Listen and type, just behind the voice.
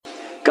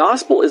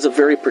gospel is a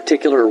very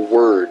particular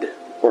word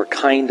or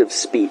kind of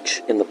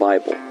speech in the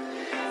Bible.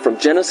 From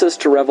Genesis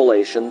to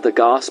Revelation, the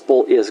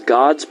gospel is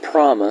God's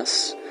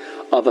promise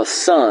of a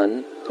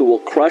son who will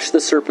crush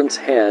the serpent's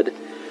head,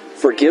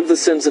 forgive the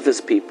sins of his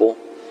people,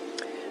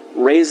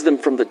 raise them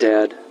from the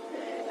dead,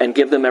 and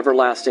give them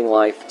everlasting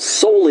life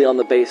solely on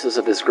the basis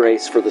of his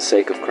grace for the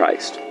sake of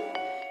Christ.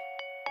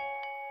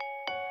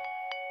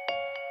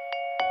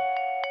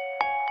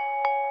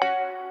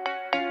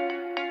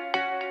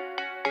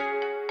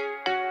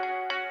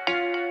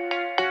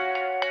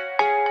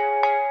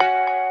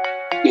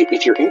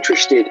 If you're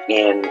interested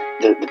in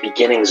the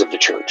beginnings of the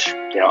church,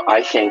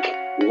 I think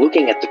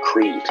looking at the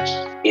creed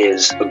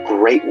is a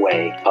great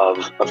way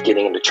of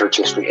getting into church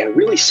history and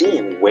really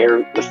seeing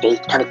where the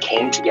faith kind of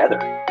came together.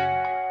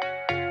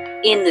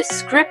 In the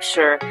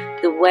scripture,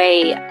 the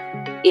way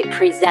it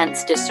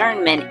presents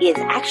discernment is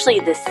actually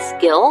the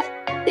skill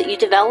that you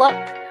develop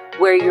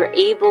where you're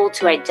able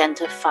to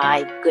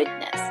identify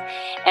goodness.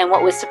 And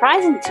what was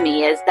surprising to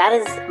me is that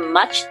is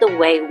much the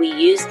way we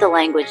use the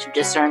language of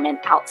discernment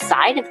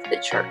outside of the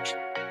church.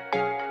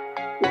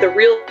 The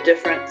real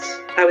difference,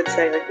 I would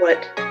say, like what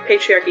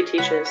patriarchy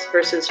teaches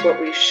versus what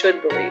we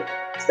should believe,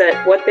 is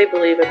that what they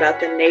believe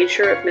about the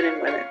nature of men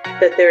and women,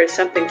 that there is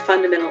something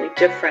fundamentally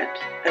different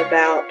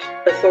about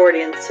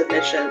authority and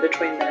submission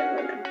between men and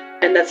women.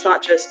 And that's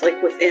not just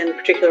like within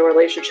particular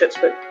relationships,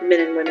 but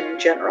men and women in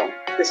general.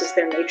 This is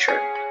their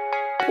nature.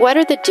 What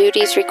are the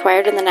duties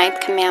required in the Ninth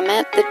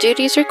Commandment? The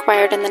duties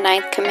required in the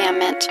Ninth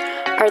Commandment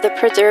are the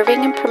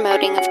preserving and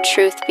promoting of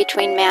truth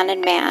between man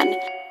and man.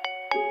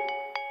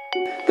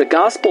 The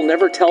gospel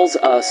never tells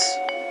us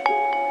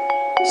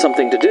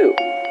something to do.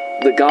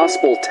 The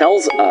gospel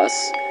tells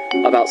us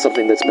about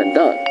something that's been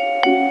done.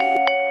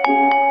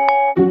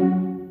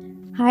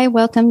 Hi,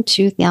 welcome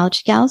to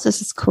Theology Gals.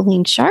 This is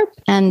Colleen Sharp,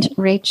 and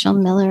Rachel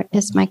Miller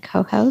is my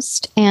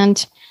co-host.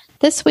 And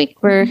this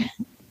week we're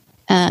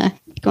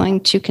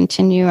going to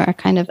continue our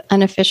kind of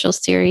unofficial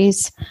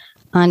series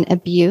on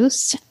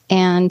abuse.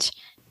 And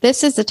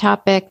this is a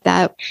topic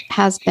that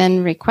has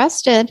been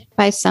requested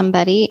by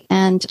somebody,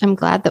 and I'm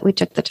glad that we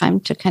took the time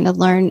to kind of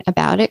learn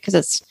about it because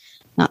it's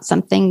not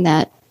something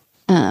that,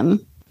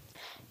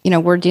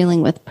 we're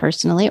dealing with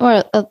personally,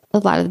 or a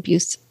lot of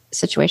abuse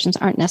situations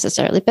aren't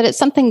necessarily, but it's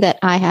something that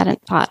I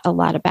hadn't thought a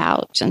lot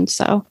about. And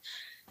so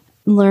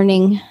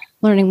learning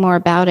more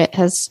about it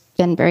has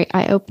been very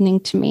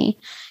eye-opening to me.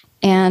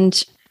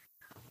 And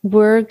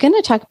we're going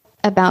to talk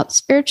about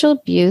spiritual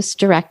abuse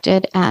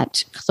directed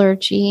at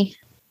clergy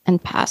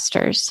and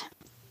pastors.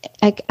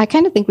 I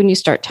kind of think when you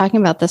start talking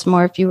about this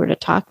more, if you were to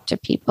talk to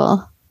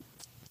people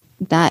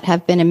that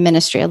have been in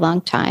ministry a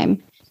long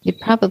time, you'd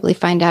probably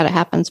find out it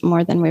happens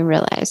more than we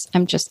realize.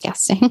 I'm just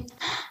guessing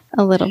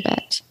a little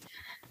bit.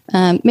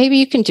 Maybe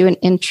you can do an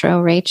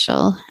intro,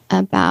 Rachel,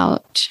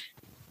 about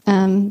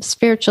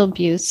spiritual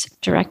abuse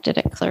directed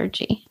at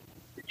clergy.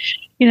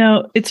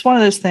 It's one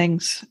of those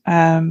things.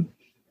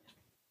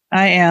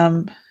 I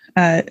am,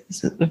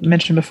 as I've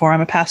mentioned before,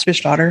 I'm a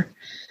pastor's daughter,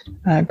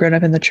 grown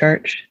up in the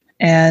church.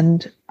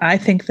 And I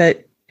think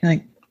that,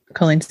 like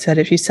Colleen said,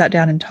 if you sat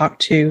down and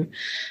talked to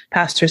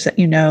pastors that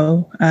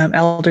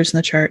elders in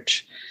the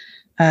church,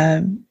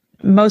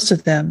 most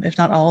of them, if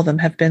not all of them,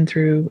 have been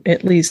through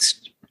at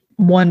least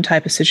one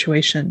type of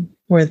situation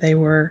where there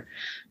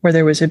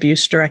was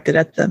abuse directed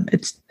at them.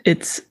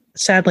 It's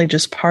sadly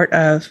just part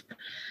of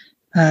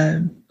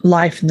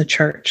life in the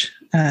church.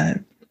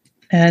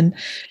 And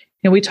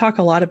we talk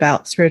a lot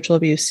about spiritual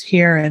abuse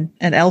here and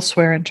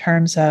elsewhere in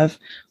terms of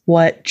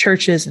what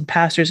churches and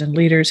pastors and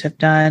leaders have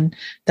done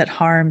that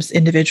harms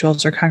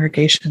individuals or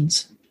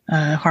congregations,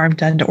 harm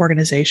done to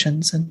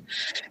organizations.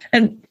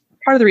 And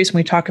part of the reason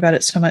we talk about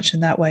it so much in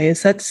that way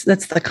is that's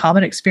the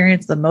common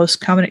experience, the most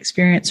common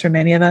experience for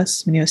many of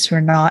us who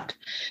are not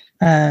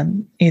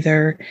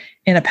either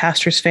in a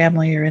pastor's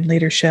family or in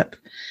leadership.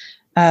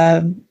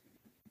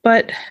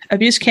 But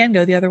abuse can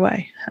go the other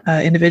way.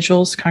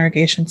 Individuals,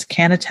 congregations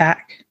can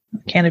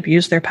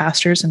abuse their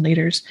pastors and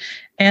leaders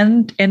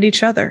and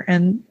each other.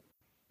 And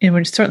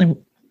when certainly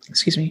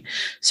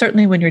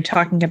when you're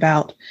talking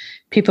about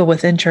people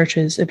within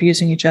churches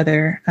abusing each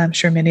other, I'm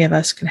sure many of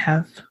us can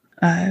have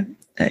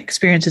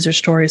experiences or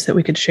stories that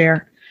we could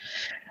share.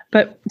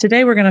 But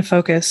today we're going to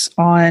focus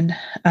on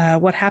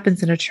what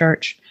happens in a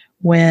church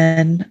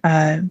when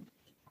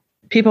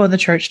people in the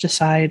church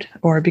decide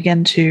or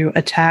begin to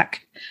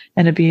attack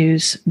and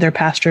abuse their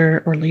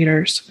pastor or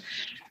leaders.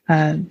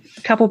 A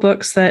couple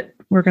books that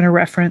we're going to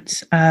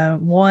reference.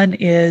 One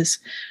is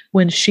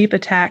When Sheep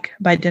Attack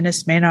by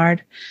Dennis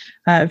Maynard.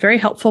 Very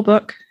helpful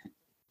book.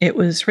 It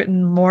was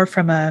written more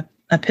from a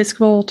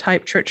Episcopal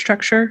type church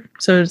structure.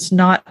 So it's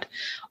not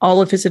all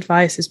of his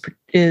advice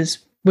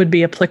would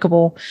be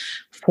applicable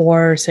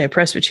for, say, a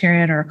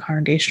Presbyterian or a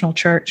congregational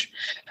church.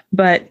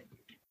 But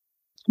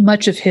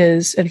much of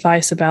his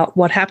advice about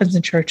what happens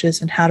in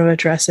churches and how to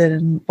address it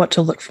and what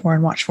to look for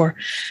and watch for,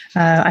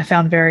 I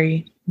found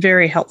very,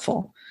 very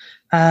helpful.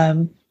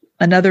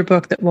 Another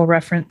book that we'll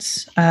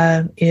reference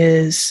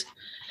is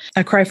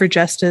A Cry for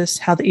Justice,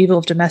 How the Evil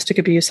of Domestic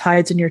Abuse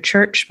Hides in Your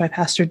Church by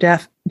Pastor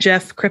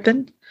Jeff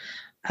Crippen.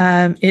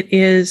 It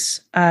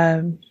is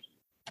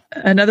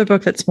another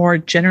book that's more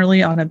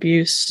generally on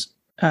abuse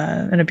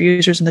and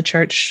abusers in the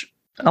church,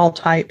 all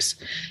types.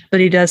 But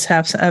he does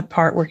have a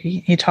part where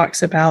he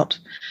talks about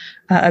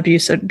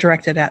abuse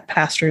directed at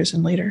pastors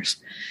and leaders.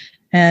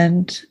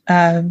 And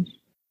I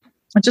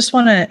just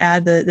want to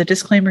add the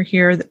disclaimer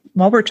here that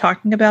while we're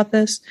talking about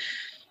this,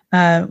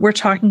 we're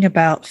talking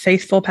about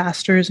faithful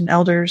pastors and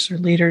elders or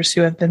leaders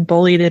who have been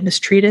bullied and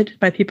mistreated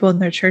by people in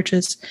their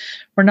churches.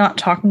 We're not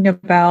talking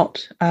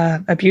about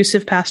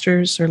abusive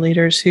pastors or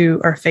leaders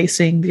who are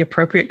facing the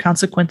appropriate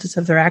consequences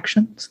of their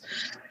actions.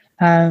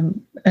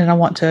 And I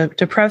want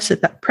to preface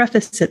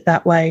it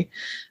that way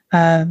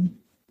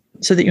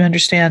so that you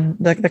understand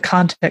the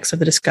context of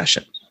the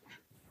discussion.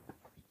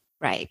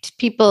 Right.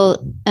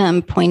 People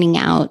pointing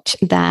out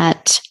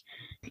that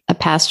a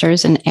pastor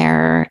is in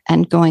error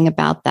and going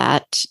about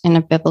that in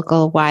a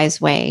biblical,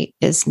 wise way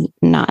is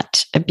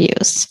not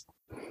abuse.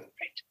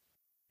 Right.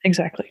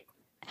 Exactly.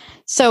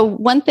 So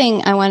one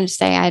thing I wanted to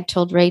say, I had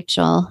told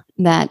Rachel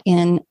that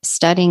in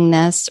studying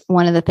this,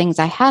 one of the things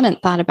I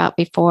hadn't thought about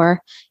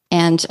before,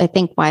 and I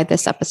think why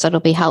this episode will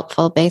be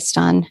helpful based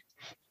on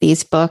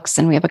these books,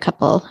 and we have a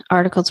couple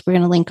articles we're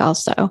going to link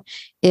also,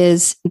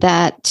 is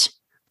that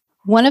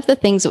one of the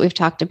things that we've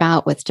talked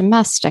about with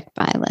domestic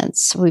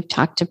violence, we've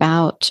talked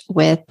about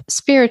with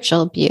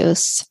spiritual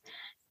abuse,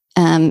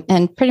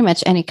 and pretty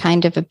much any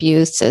kind of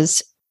abuse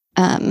is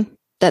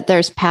that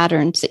there's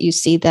patterns that you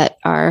see that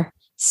are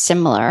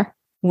similar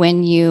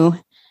when you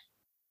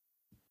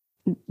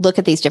look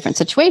at these different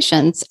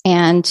situations.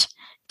 And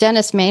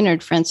Dennis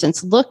Maynard, for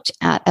instance, looked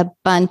at a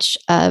bunch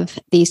of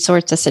these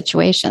sorts of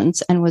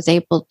situations and was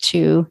able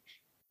to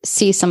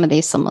see some of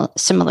these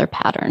similar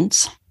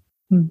patterns.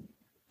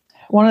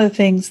 One of the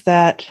things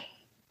that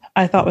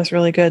I thought was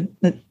really good,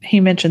 that he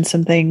mentioned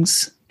some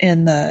things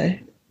in the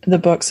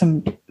book,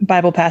 some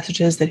Bible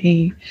passages that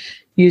he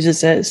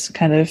uses as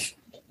kind of,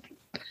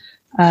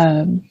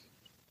 I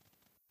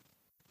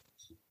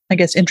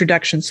guess,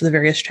 introductions to the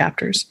various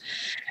chapters.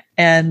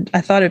 And I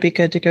thought it'd be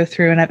good to go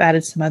through, and I've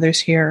added some others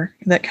here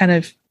that kind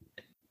of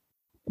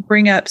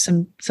bring up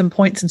some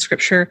points in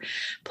Scripture,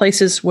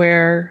 places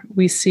where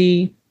we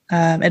see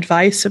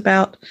advice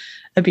about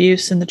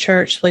abuse in the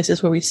church,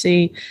 places where we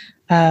see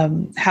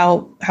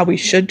how we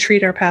should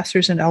treat our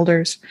pastors and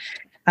elders.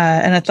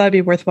 And I thought it'd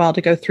be worthwhile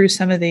to go through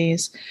some of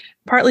these,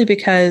 partly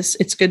because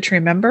it's good to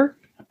remember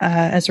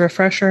as a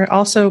refresher,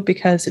 also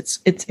because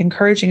it's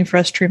encouraging for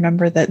us to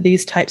remember that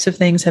these types of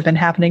things have been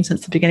happening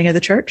since the beginning of the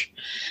church.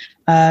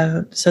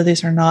 So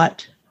these are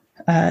not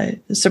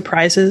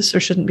surprises, or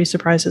shouldn't be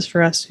surprises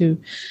for us who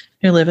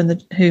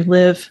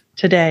live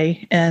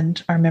today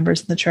and are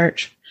members in the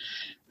church.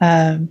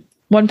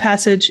 One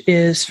passage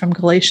is from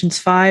Galatians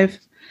 5.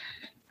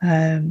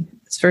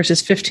 It's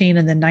verses 15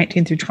 and then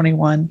 19 through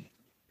 21.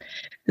 It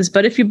says,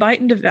 "But if you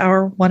bite and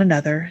devour one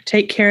another,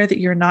 take care that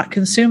you're not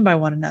consumed by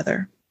one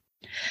another.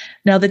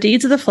 Now the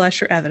deeds of the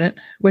flesh are evident,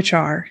 which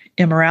are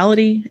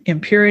immorality,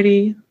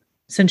 impurity,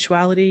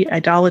 sensuality,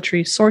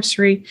 idolatry,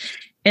 sorcery,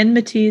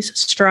 enmities,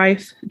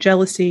 strife,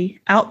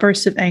 jealousy,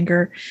 outbursts of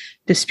anger,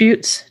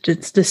 disputes,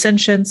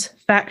 dissensions,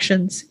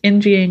 factions,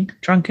 envying,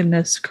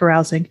 drunkenness,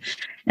 carousing,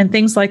 and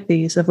things like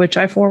these, of which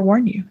I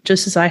forewarn you,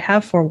 just as I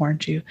have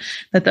forewarned you,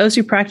 that those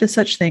who practice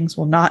such things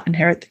will not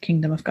inherit the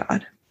kingdom of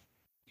God."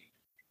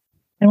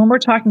 And when we're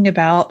talking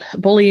about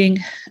bullying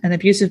and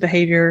abusive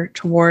behavior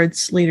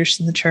towards leaders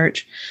in the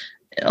church,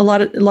 a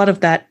lot of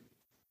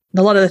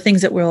the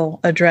things that we'll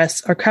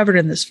address are covered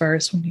in this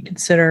verse when you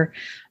consider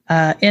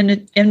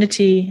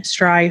enmity,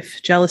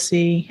 strife,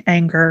 jealousy,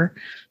 anger,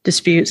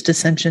 disputes,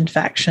 dissension,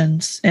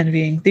 factions,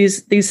 envying.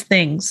 These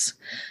things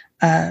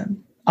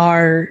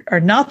are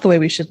not the way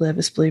we should live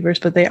as believers,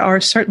 but they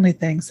are certainly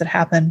things that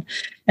happen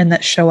and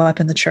that show up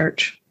in the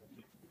church.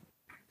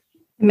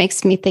 It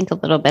makes me think a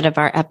little bit of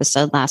our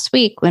episode last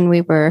week when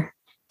we were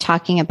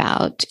talking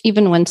about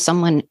even when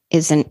someone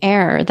is in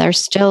error,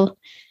 there's still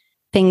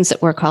things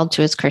that we're called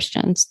to as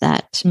Christians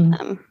that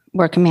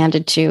we're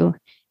commanded to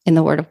in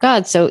the Word of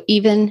God. So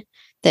even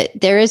that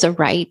there is a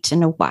right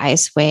and a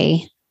wise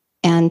way,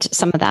 and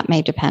some of that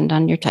may depend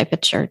on your type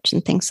of church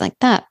and things like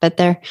that, but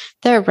there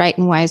are right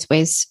and wise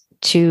ways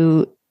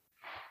to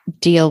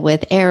deal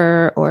with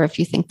error, or if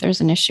you think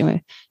there's an issue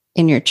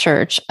in your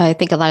church. I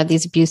think a lot of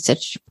these abuse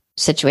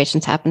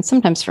situations happen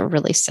sometimes for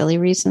really silly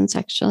reasons,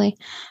 actually,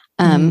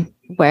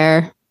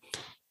 where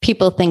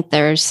people think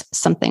there's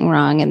something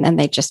wrong and then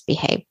they just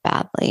behave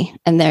badly.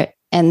 And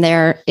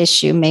their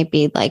issue may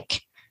be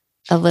like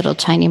a little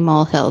tiny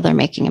molehill they're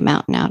making a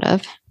mountain out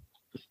of.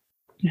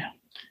 Yeah.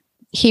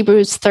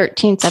 Hebrews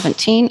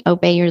 13:17,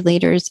 "Obey your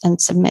leaders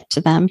and submit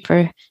to them,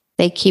 for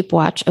they keep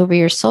watch over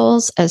your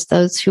souls as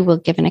those who will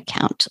give an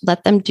account.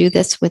 Let them do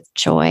this with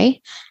joy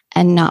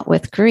and not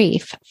with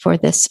grief, for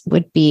this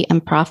would be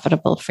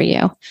unprofitable for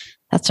you."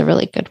 That's a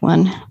really good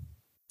one.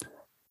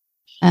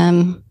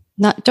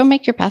 Don't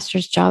make your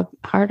pastor's job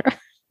harder.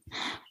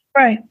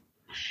 Right.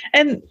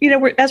 And,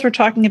 as we're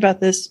talking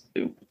about this,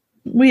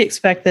 we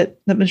expect that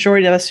the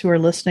majority of us who are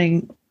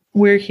listening,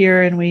 we're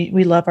here and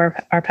we love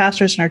our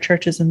pastors and our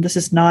churches, and this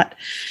is not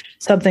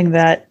something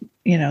that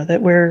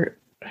that we're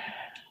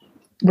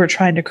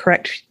trying to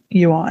correct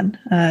you on.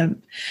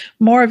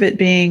 More of it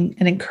being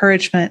an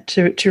encouragement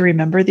to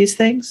remember these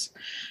things,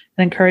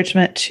 an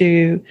encouragement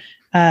to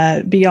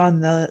be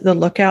on the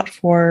lookout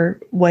for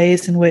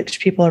ways in which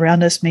people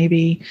around us may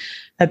be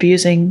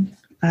abusing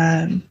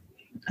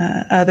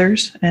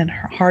others and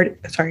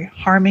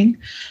harming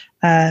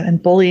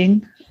and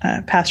bullying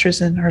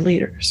pastors and our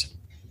leaders.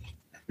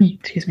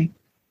 Excuse me.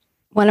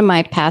 One of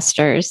my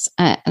pastors,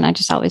 and I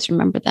just always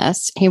remember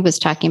this, he was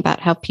talking about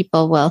how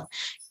people will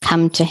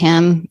come to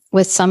him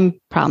with some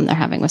problem they're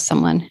having with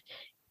someone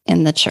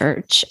in the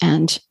church,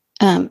 and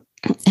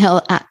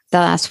they'll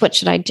ask, "What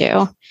should I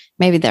do?"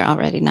 Maybe they're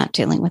already not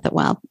dealing with it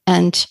well,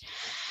 and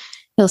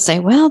he'll say,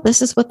 "Well,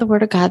 this is what the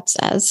Word of God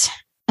says,"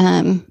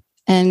 and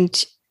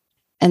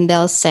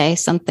they'll say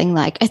something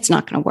like, "It's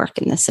not going to work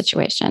in this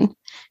situation."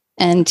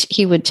 And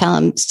he would tell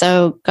him,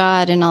 "So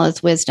God, in all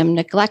his wisdom,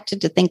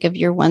 neglected to think of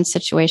your one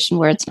situation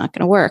where it's not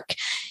going to work.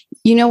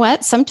 You know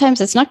what?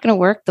 Sometimes it's not going to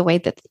work the way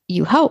that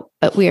you hope,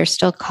 but we are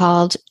still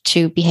called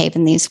to behave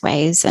in these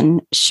ways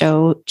and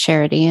show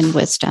charity and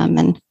wisdom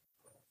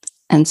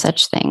and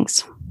such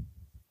things."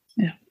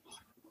 Yeah,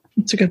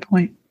 that's a good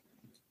point.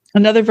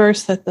 Another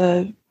verse that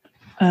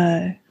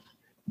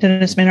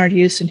Dennis Maynard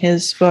used in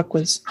his book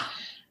was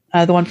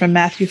the one from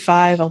Matthew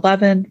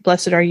 5:11.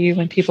 "Blessed are you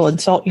when people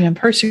insult you and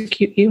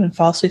persecute you and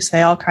falsely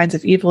say all kinds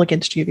of evil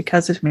against you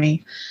because of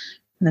me."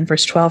 And then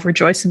verse 12,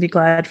 "Rejoice and be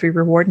glad, for your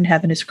reward in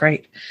heaven is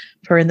great.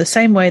 For in the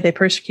same way they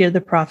persecuted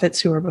the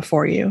prophets who were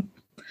before you."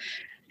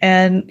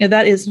 And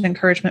that is an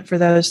encouragement for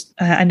those.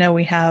 I know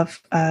we have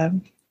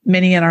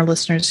many in our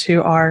listeners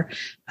who are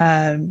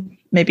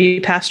maybe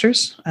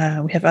pastors.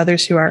 We have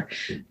others who are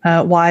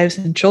wives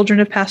and children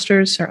of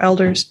pastors or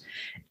elders.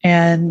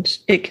 And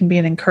it can be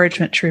an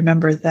encouragement to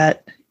remember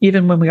that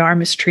even when we are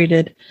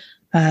mistreated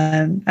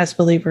as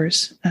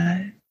believers,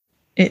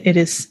 it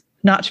is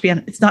not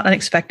it's not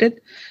unexpected,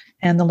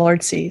 and the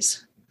Lord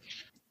sees.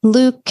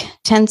 Luke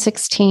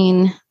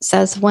 10:16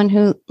 says, "One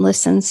who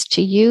listens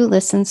to you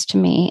listens to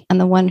me, and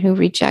the one who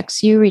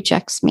rejects you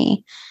rejects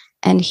me,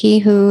 and he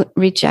who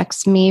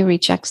rejects me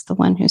rejects the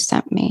one who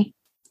sent me."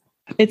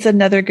 It's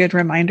another good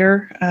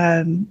reminder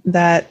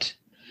that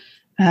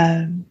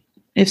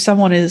if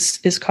someone is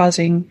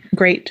causing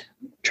great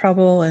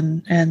trouble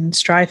and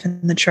strife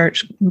in the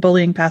church,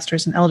 bullying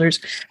pastors and elders,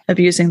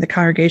 abusing the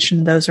congregation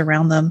and those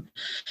around them,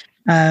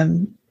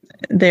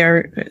 they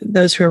are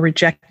those who are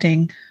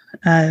rejecting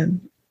the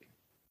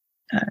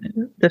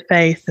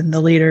faith and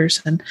the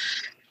leaders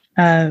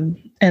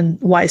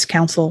and wise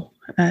counsel.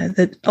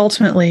 That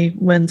ultimately,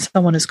 when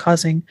someone is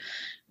causing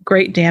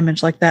great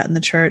damage like that in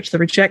the church, the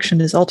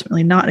rejection is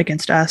ultimately not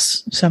against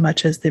us so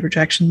much as the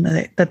rejection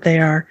that they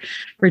are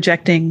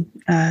rejecting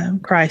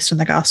Christ and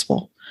the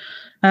gospel.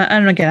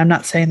 And again, I'm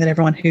not saying that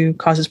everyone who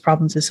causes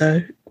problems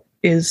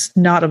is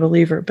not a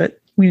believer, but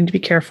we need to be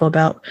careful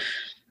about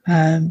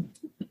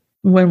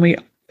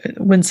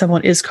when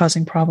someone is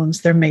causing problems,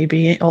 there may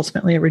be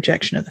ultimately a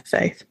rejection of the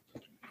faith.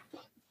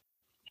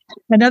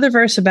 Another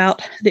verse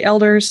about the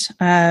elders.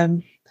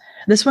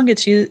 This one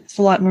gets used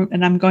a lot,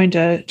 and I'm going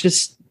to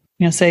just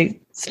say,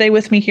 stay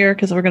with me here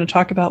because we're going to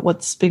talk about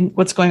what's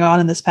going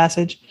on in this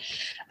passage,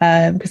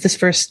 because this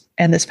verse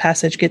and this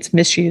passage gets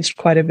misused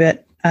quite a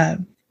bit.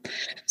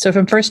 So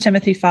from 1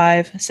 Timothy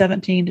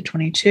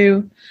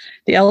 5:17-22,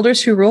 "The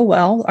elders who rule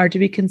well are to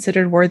be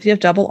considered worthy of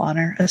double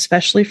honor,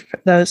 especially for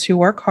those who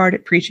work hard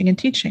at preaching and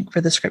teaching. For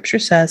the scripture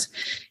says,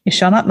 'You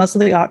shall not muzzle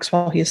the ox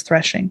while he is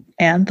threshing,'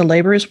 and 'the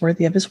laborer is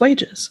worthy of his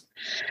wages.'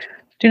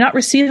 Do not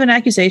receive an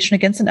accusation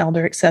against an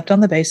elder except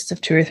on the basis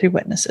of 2 or 3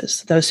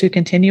 witnesses. Those who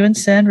continue in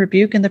sin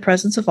rebuke in the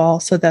presence of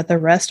all, so that the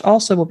rest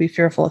also will be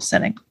fearful of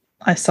sinning.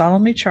 I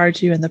solemnly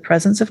charge you in the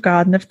presence of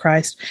God and of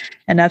Christ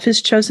and of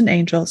his chosen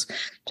angels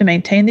to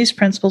maintain these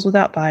principles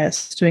without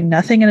bias, doing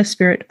nothing in a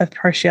spirit of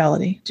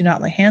partiality. Do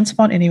not lay hands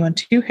upon anyone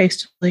too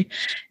hastily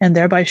and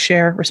thereby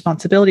share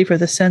responsibility for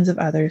the sins of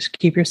others.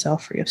 Keep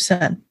yourself free of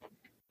sin."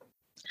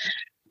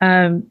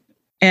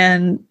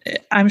 And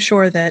I'm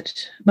sure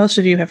that most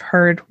of you have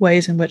heard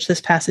ways in which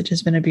this passage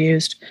has been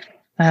abused.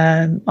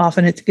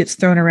 Often it gets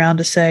thrown around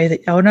to say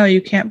that, oh, no,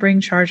 you can't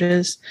bring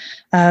charges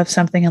of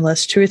something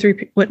unless 2 or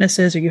 3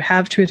 witnesses, or you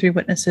have 2 or 3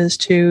 witnesses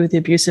to the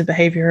abusive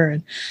behavior.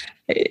 And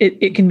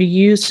it can be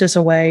used as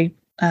a way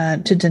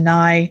to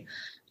deny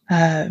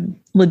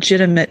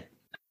legitimate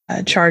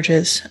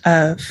charges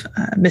of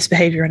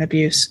misbehavior and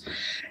abuse.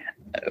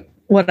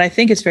 What I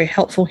think is very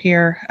helpful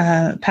here,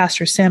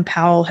 Pastor Sam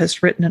Powell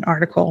has written an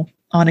article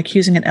on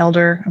accusing an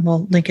elder, and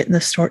we'll link it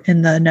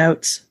in the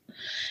notes.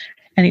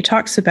 And he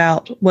talks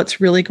about what's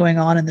really going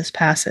on in this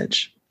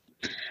passage.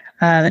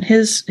 And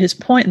his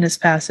point in this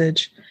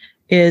passage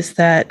is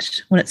that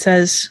when it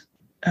says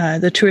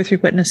the 2 or 3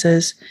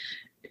 witnesses,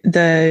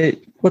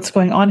 what's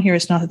going on here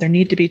is not that there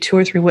need to be 2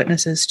 or 3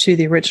 witnesses to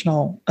the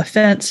original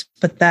offense,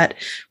 but that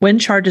when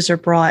charges are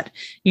brought,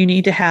 you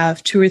need to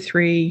have 2 or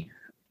 3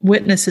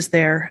 witnesses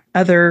there,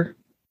 other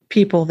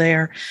people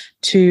there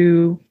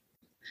to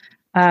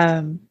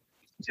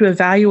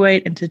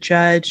evaluate and to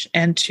judge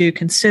and to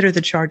consider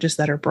the charges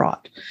that are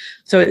brought.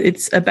 So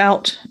it's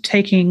about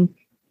taking,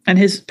 and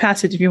his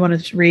passage, if you want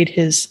to read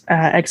his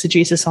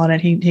exegesis on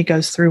it, he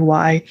goes through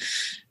why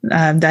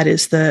that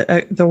is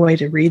the way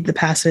to read the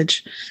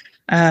passage.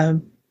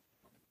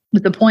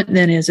 But the point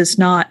then is, it's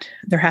not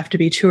there have to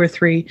be 2 or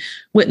 3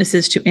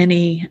 witnesses to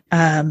any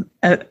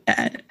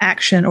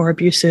action or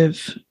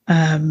abusive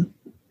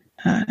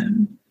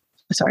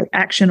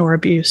action or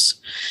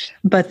abuse,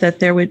 but that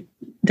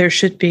there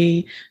should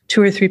be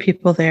 2 or 3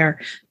 people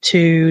there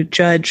to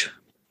judge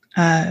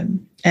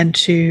and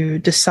to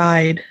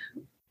decide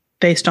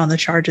based on the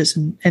charges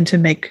and to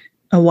make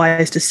a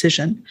wise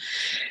decision,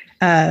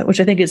 which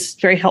I think is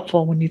very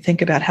helpful when you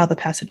think about how the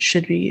passage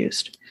should be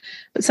used.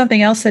 But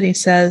something else that he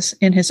says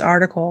in his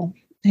article,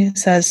 he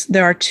says,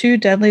 there are 2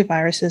 deadly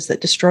viruses that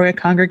destroy a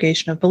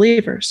congregation of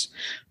believers.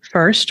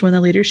 First, when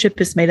the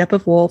leadership is made up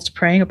of wolves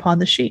preying upon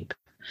the sheep.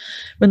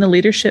 When the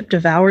leadership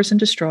devours and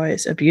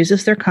destroys,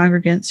 abuses their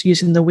congregants,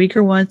 using the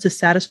weaker ones to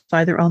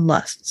satisfy their own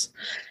lusts.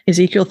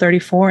 Ezekiel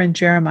 34 and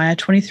Jeremiah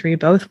 23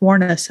 both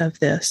warn us of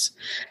this,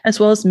 as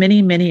well as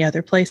many, many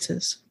other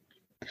places.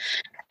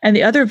 And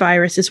the other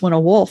virus is when a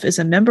wolf is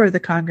a member of the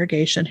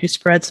congregation who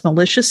spreads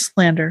malicious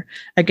slander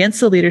against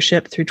the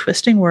leadership through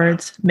twisting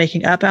words,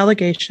 making up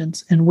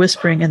allegations, and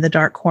whispering in the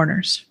dark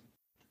corners.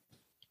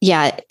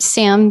 Yeah,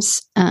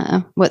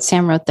 what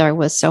Sam wrote there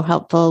was so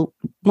helpful.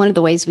 One of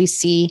the ways we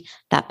see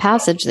that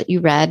passage that you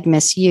read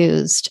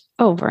misused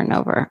over and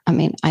over, I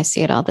mean, I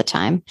see it all the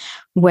time,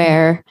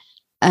 where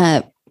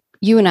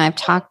you and I have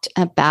talked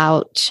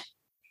about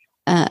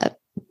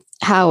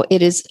how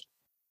it is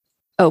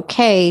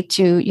okay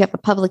you have a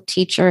public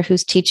teacher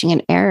who's teaching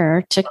an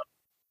error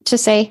to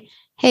say,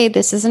 hey,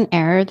 this is an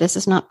error, this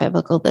is not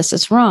biblical, this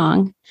is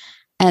wrong.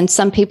 And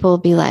some people will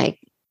be like,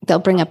 they'll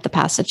bring up the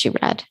passage you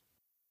read.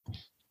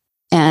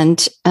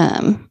 And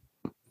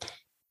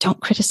don't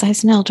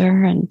criticize an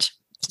elder and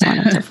so on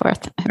and so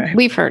forth. Right.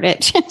 We've heard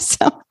it.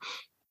 So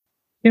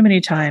too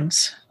many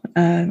times,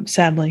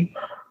 sadly.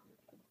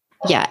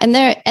 Yeah.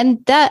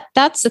 And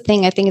that's the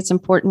thing I think it's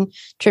important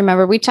to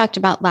remember. We talked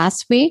about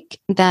last week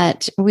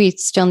that we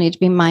still need to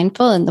be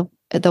mindful in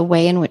the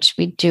way in which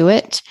we do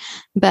it.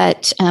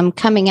 But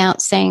coming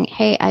out saying,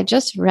 hey, I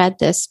just read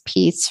this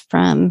piece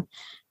from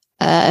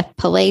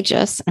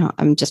Pelagius.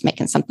 I'm just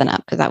making something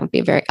up because that would be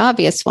a very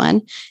obvious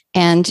one.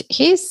 And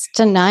he's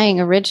denying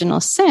original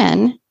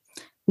sin.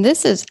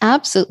 This is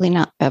absolutely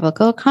not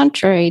biblical,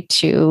 contrary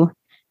to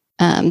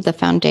the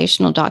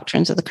foundational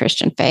doctrines of the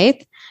Christian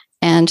faith,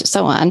 and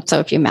so on. So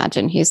if you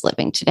imagine he's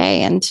living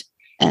today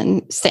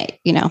and say,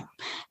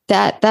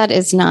 that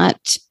is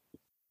not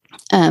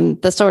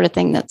the sort of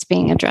thing that's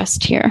being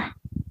addressed here.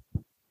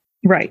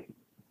 Right.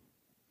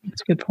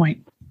 That's a good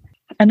point.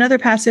 Another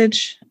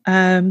passage,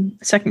 2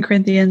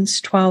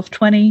 Corinthians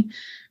 12:20,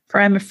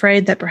 for I am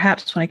afraid that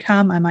perhaps when I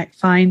come, I might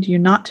find you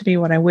not to be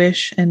what I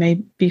wish, and may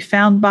be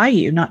found by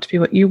you not to be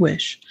what you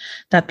wish,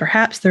 that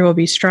perhaps there will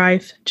be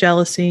strife,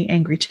 jealousy,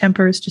 angry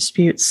tempers,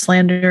 disputes,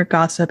 slander,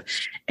 gossip,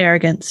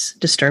 arrogance,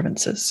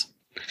 disturbances.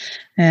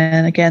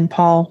 And again,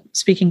 Paul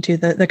speaking to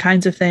the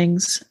kinds of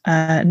things,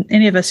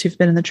 any of us who've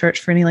been in the church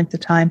for any length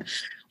of time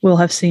will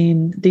have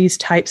seen these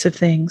types of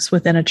things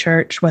within a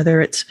church,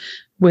 whether it's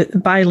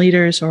by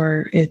leaders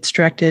or it's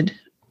directed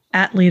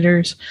at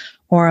leaders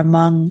or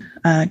among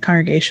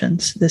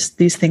congregations.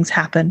 These things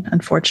happen,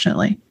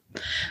 unfortunately.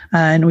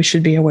 And we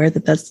should be aware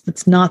that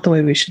that's not the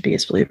way we should be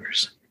as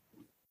believers.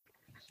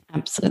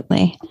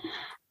 Absolutely.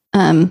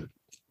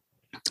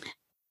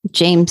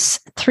 James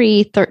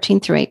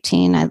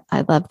 3:13-18.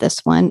 I love this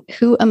one.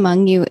 Who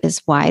among you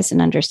is wise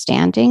and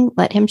understanding?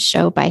 Let him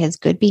show by his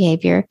good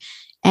behavior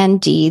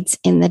and deeds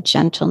in the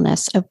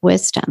gentleness of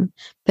wisdom.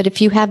 But if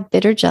you have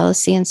bitter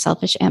jealousy and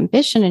selfish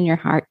ambition in your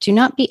heart, do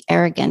not be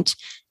arrogant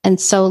and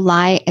so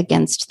lie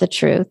against the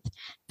truth.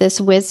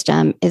 This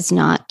wisdom is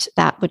not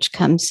that which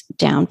comes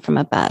down from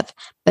above,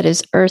 but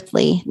is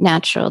earthly,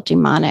 natural,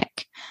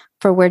 demonic.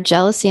 For where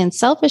jealousy and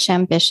selfish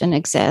ambition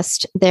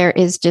exist, there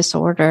is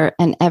disorder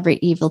and every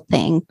evil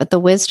thing. But the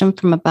wisdom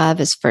from above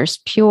is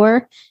first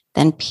pure,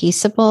 then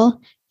peaceable,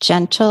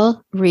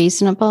 gentle,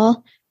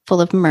 reasonable,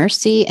 full of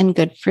mercy and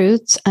good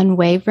fruits,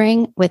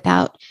 unwavering,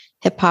 without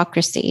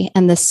hypocrisy.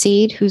 And the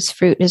seed whose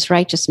fruit is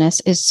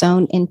righteousness is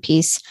sown in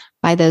peace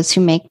by those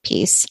who make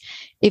peace.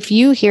 If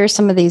you hear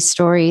some of these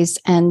stories,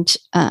 and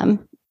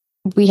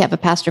we have a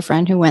pastor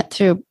friend who went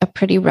through a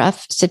pretty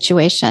rough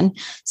situation,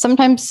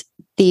 sometimes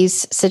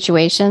these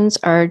situations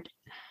are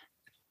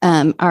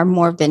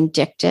more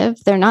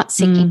vindictive. They're not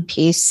seeking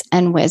peace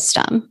and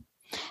wisdom.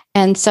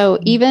 And so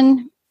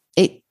even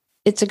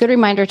it's a good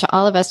reminder to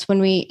all of us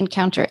when we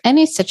encounter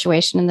any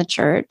situation in the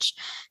church,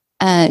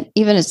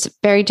 even it's a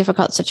very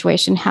difficult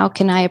situation, how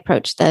can I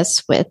approach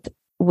this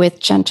with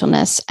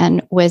gentleness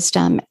and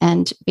wisdom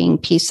and being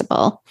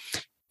peaceable?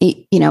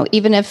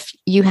 Even if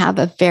you have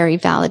a very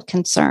valid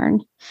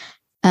concern,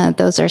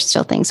 those are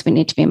still things we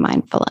need to be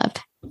mindful of.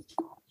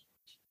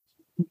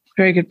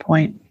 Very good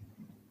point.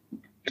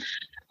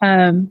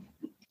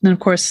 And of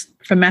course,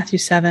 from Matthew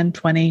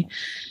 7:20,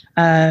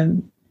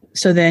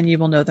 so then you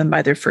will know them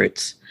by their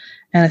fruits.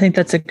 And I think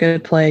that's a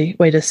good way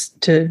to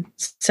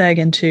seg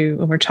into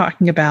when we're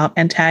talking about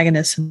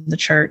antagonists in the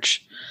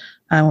church,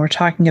 when we're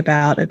talking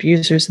about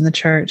abusers in the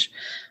church.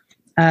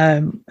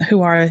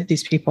 Who are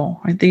these people?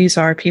 These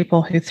are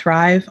people who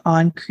thrive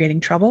on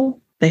creating trouble.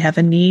 They have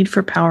a need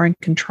for power and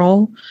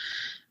control.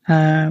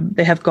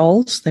 They have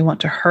goals. They want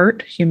to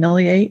hurt,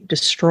 humiliate,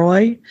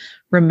 destroy,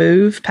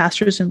 remove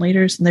pastors and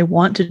leaders, and they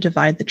want to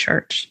divide the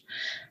church.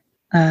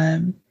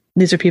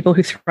 These are people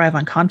who thrive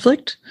on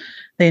conflict.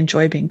 They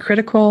enjoy being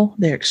critical.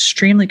 They're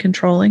extremely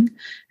controlling.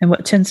 And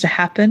what tends to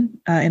happen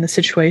in a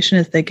situation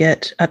is they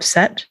get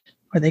upset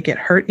or they get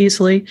hurt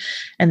easily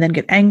and then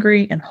get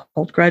angry and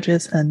hold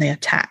grudges and they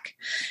attack.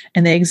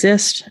 And they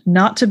exist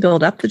not to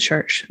build up the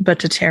church, but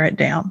to tear it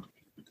down.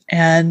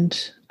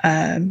 And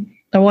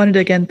I wanted to,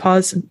 again,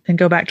 pause and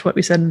go back to what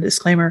we said in the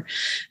disclaimer.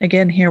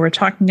 Again, here we're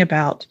talking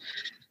about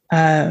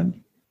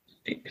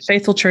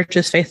faithful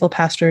churches, faithful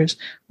pastors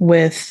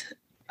with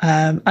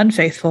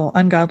unfaithful,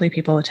 ungodly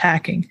people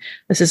attacking.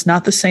 This is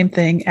not the same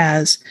thing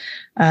as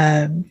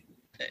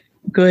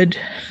good,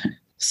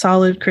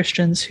 solid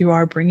Christians who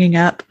are bringing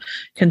up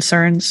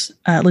concerns,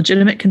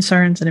 legitimate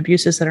concerns and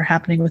abuses that are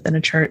happening within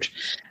a church,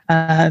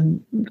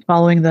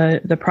 following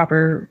the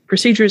proper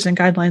procedures and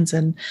guidelines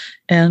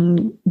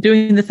and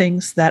doing the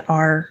things that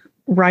are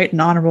right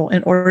and honorable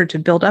in order to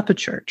build up a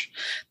church.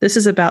 This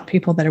is about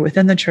people that are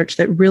within the church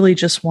that really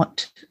just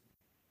want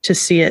to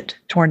see it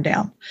torn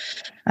down,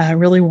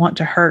 really want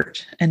to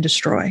hurt and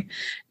destroy.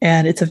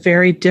 And it's a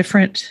very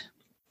different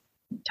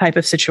type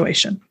of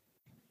situation.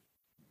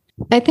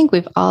 I think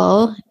we've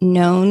all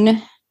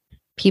known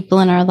people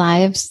in our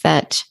lives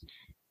that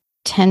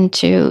tend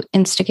to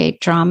instigate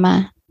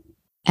drama.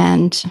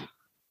 And,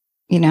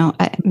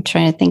 I'm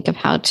trying to think of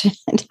how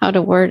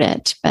to word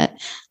it, but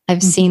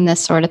I've seen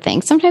this sort of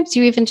thing. Sometimes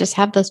you even just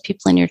have those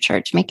people in your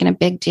church making a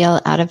big deal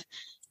out of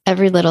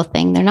every little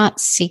thing. They're not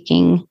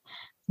seeking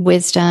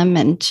wisdom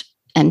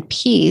and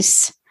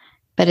peace,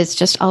 but it's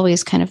just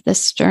always kind of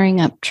this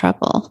stirring up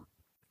trouble.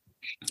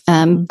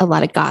 A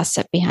lot of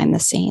gossip behind the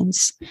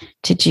scenes.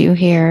 Did you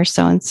hear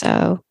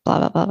so-and-so, blah,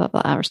 blah, blah, blah,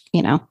 blah, or,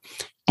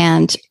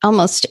 and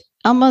almost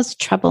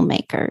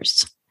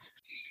troublemakers.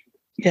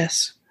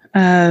 Yes.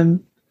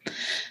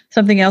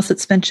 Something else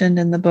that's mentioned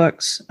in the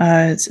books,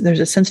 there's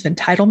a sense of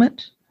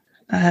entitlement,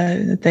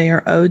 that they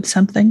are owed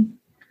something.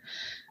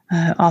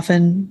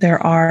 Often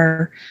there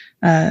are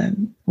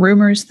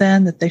rumors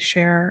then that they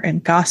share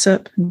and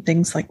gossip and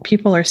things like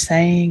people are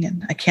saying,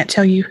 and I can't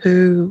tell you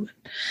who,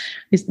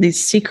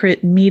 these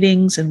secret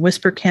meetings and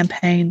whisper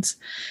campaigns.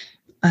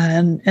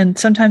 And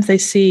sometimes they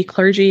see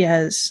clergy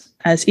as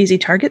easy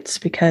targets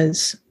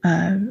because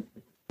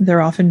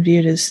they're often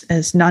viewed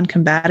as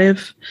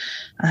non-combative,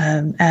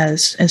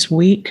 as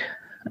weak,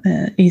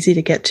 easy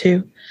to get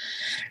to.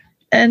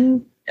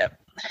 And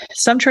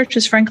some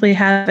churches, frankly,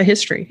 have a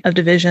history of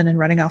division and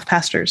running off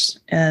pastors,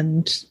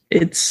 and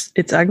it's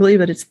ugly,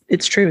 but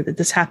it's true that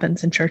this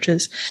happens in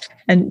churches.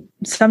 And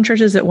some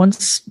churches, that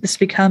once this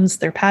becomes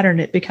their pattern,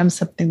 it becomes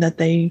something that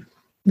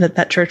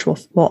that church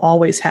will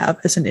always have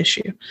as an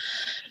issue.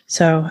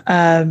 So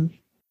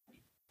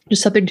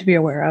just something to be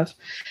aware of.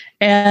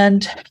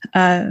 And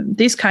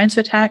these kinds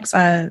of attacks,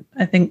 I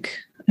think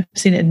I've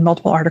seen it in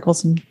multiple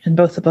articles in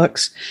both the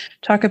books,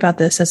 talk about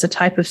this as a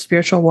type of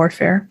spiritual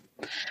warfare.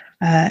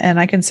 And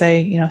I can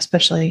say,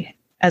 especially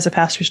as a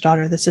pastor's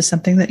daughter, this is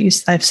something that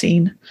I've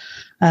seen.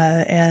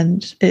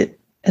 And it,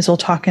 as we'll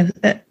talk a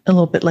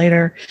little bit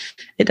later,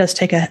 it does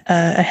take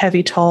a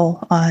heavy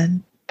toll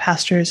on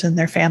pastors and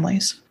their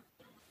families.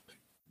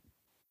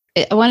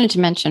 I wanted to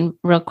mention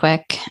real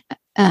quick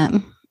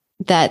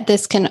that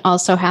this can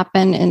also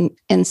happen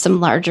in some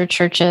larger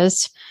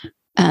churches,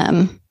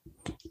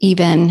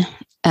 even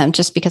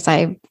just because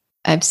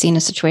I've seen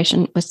a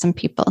situation with some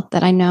people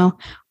that I know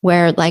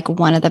where like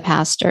one of the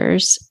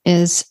pastors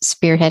is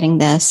spearheading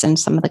this and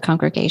some of the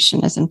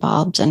congregation is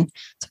involved, and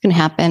it's going to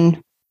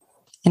happen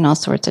in all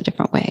sorts of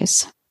different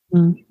ways.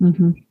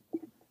 Mm-hmm.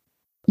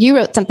 You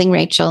wrote something,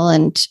 Rachel,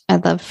 and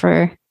I'd love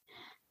for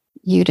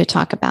you to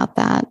talk about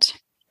that.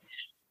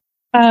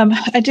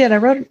 I did. I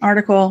wrote an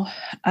article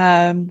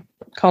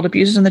called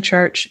 "Abusers in the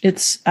Church."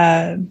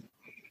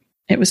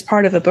 It was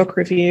part of a book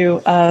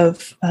review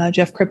of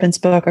Jeff Crippen's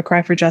book, A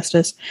Cry for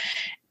Justice.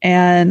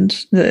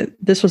 And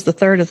this was the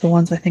third of the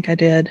ones I think I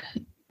did,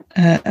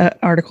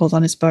 articles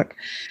on his book.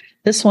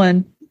 This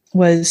one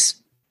was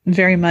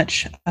very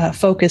much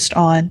focused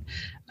on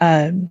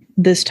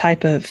this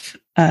type of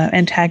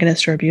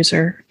antagonist or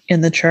abuser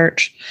in the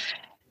church.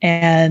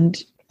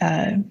 And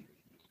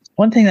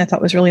one thing that I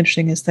thought was really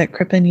interesting is that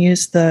Crippen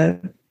used the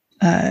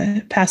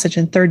passage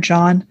in 3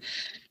 John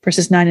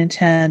verses 9 and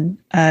 10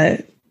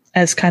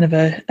 as kind of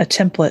a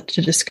template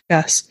to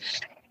discuss.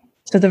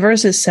 So the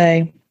verses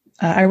say,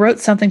 I wrote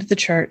something to the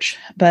church,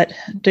 but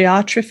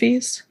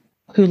Diotrephes,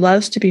 who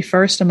loves to be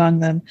first among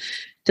them,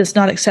 does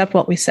not accept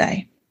what we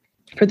say.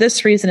 For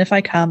this reason, if I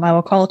come, I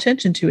will call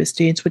attention to his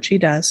deeds, which he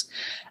does,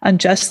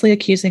 unjustly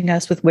accusing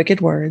us with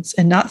wicked words.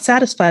 And not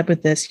satisfied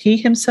with this, he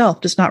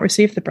himself does not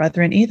receive the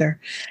brethren either.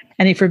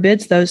 And he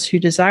forbids those who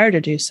desire to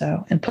do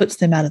so and puts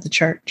them out of the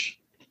church.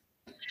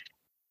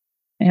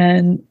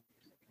 And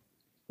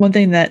one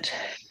thing that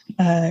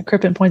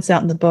Crippen points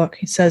out in the book,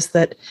 he says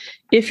that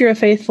if you're a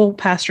faithful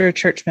pastor or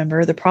church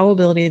member, the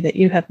probability that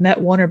you have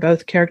met one or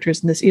both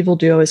characters in this evil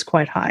duo is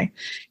quite high.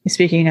 He's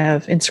speaking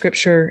of, in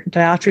Scripture,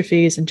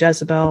 Diotrephes and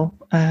Jezebel,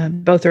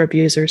 both are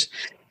abusers.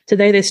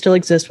 Today they still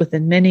exist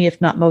within many,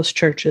 if not most,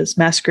 churches,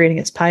 masquerading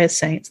as pious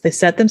saints. They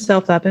set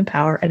themselves up in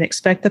power and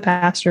expect the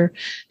pastor,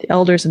 the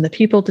elders, and the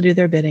people to do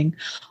their bidding,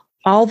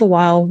 all the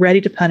while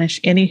ready to punish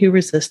any who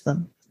resist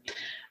them.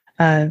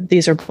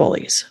 These are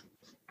bullies.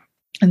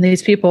 And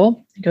these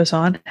people, he goes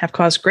on, have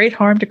caused great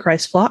harm to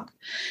Christ's flock,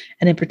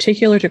 and in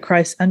particular to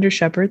Christ's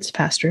under-shepherds,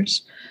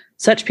 pastors.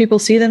 Such people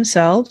see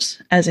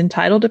themselves as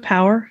entitled to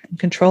power and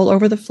control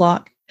over the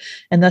flock,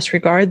 and thus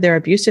regard their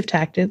abusive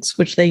tactics,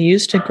 which they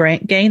use to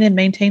gain and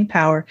maintain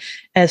power,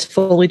 as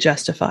fully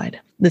justified.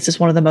 This is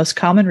one of the most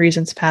common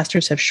reasons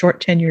pastors have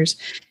short tenures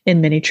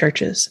in many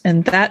churches.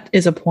 And that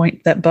is a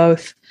point that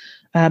both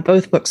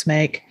books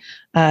make,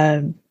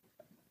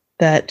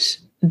 that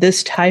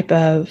this type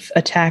of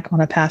attack on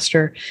a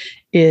pastor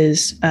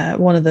is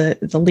one of the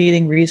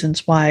leading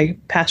reasons why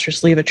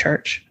pastors leave a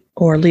church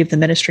or leave the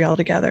ministry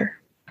altogether.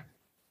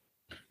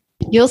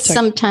 You'll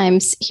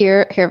sometimes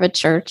hear of a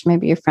church,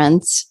 maybe your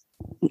friends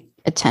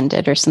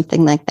attended or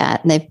something like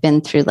that, and they've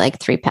been through like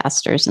 3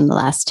 pastors in the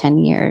last 10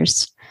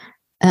 years.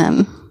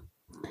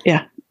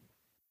 Yeah.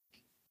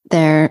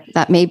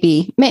 That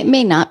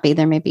may not be,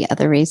 there may be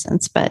other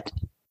reasons, but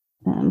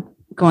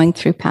going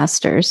through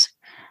pastors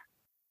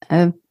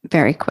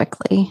very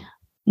quickly.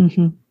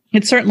 Mm-hmm.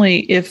 It's certainly,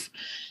 if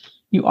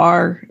you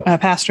are a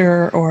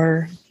pastor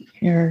or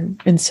you're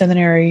in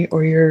seminary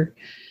or your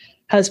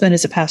husband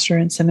is a pastor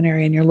in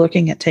seminary and you're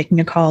looking at taking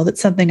a call, that's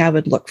something I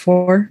would look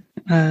for.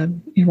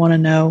 You want to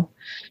know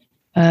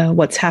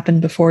what's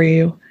happened before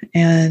you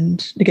and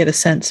to get a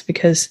sense,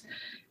 because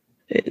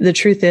the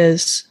truth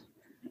is,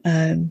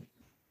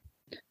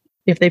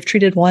 if they've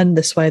treated one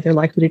this way, they're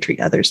likely to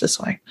treat others this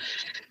way.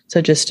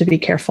 So just to be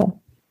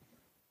careful.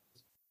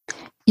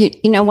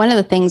 You know, one of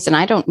the things, and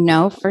I don't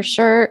know for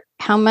sure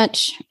how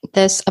much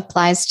this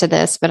applies to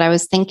this, but I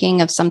was thinking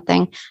of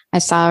something I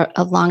saw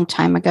a long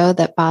time ago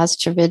that Boz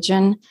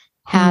Tchividjian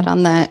had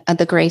on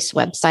the Grace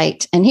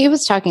website. And he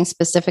was talking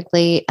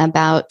specifically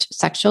about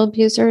sexual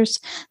abusers,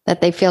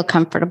 that they feel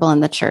comfortable in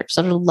the church.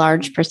 So a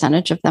large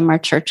percentage of them are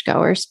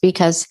churchgoers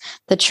because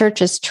the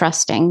church is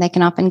trusting. They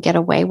can often get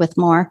away with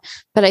more.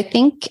 But I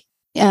think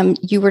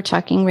you were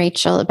talking,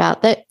 Rachel,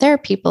 about that there are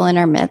people in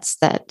our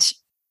midst that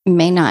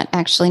may not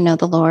actually know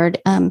the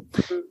Lord.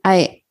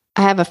 I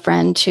have a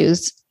friend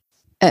who's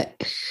a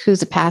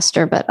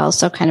pastor, but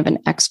also kind of an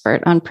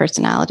expert on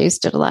personalities,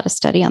 did a lot of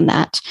study on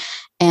that.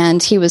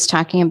 And he was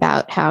talking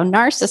about how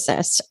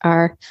narcissists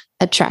are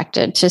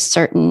attracted to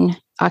certain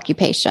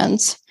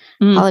occupations.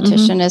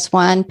 Politician is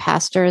one,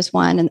 pastor is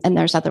one, and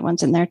there's other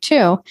ones in there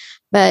too.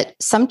 But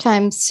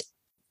sometimes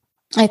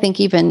I think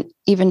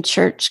even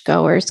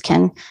churchgoers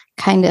can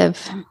kind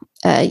of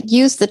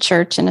use the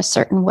church in a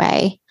certain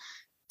way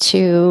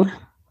to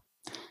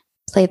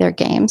play their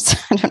games.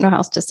 I don't know how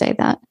else to say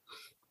that.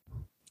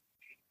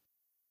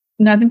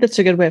 No, I think that's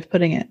a good way of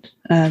putting it.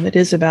 It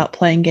is about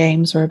playing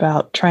games or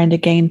about trying to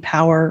gain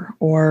power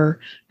or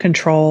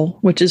control,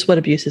 which is what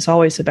abuse is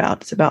always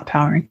about. It's about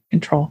power and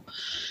control.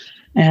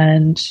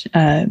 And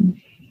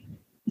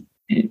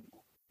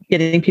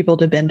getting people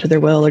to bend to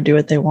their will or do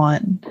what they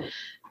want.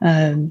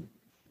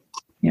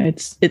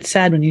 It's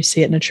sad when you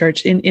see it in a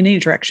church in any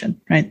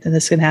direction, right? And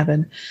this can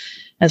happen,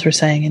 as we're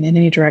saying, in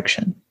any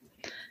direction.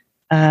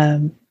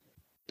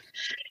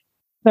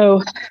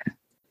 So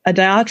a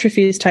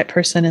Diotrephes type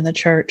person in the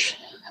church,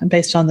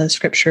 based on the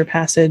scripture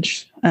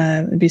passage,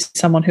 would be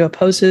someone who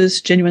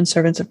opposes genuine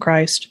servants of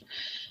Christ.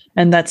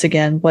 And that's,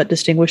 again, what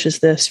distinguishes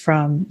this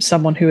from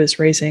someone who is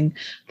raising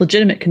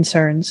legitimate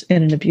concerns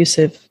in an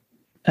abusive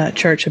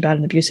church about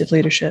an abusive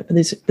leadership.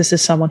 This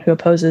is someone who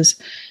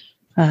opposes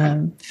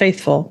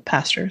faithful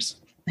pastors.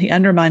 He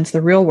undermines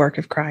the real work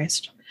of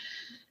Christ,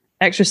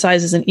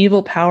 exercises an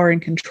evil power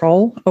and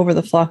control over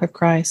the flock of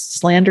Christ,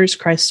 slanders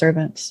Christ's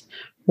servants,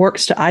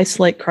 works to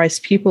isolate Christ's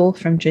people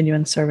from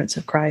genuine servants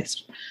of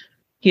Christ.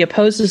 He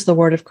opposes the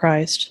word of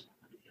Christ.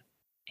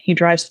 He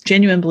drives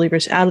genuine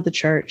believers out of the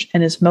church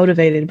and is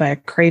motivated by a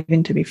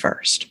craving to be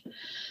first.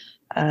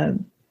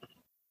 And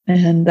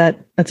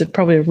that's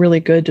probably a really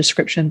good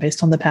description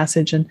based on the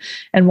passage, and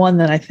one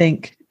that I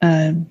think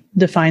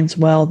defines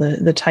well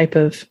the type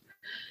of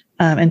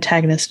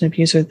antagonist and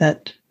abuser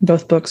that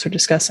both books are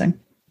discussing.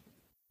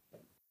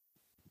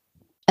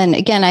 And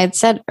again, I had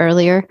said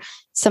earlier,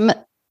 some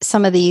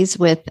of these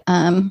with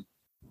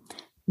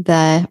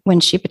the When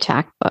Sheep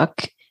Attack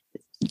book,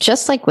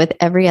 just like with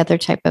every other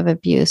type of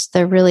abuse,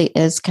 there really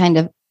is kind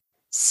of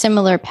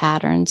similar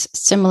patterns,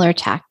 similar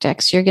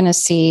tactics. You're going to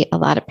see a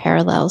lot of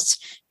parallels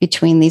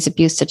between these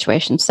abuse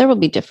situations. There will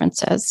be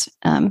differences,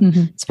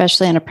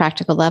 especially on a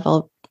practical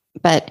level,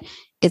 but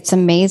it's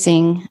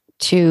amazing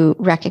to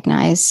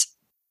recognize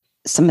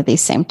some of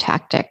these same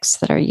tactics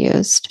that are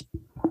used.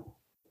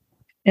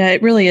 Yeah,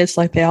 it really is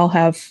like they all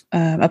have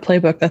a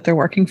playbook that they're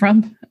working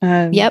from.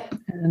 Yep.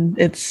 And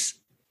it's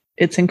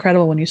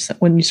incredible when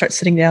you start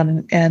sitting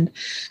down and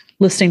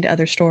listening to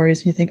other stories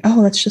and you think,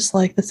 oh, that's just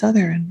like this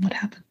other, and what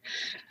happened?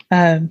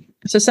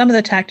 So some of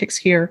the tactics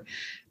here,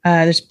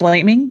 there's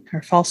blaming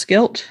or false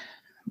guilt,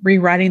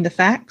 rewriting the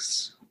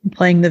facts,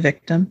 playing the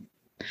victim,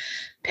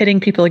 pitting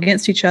people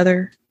against each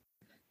other,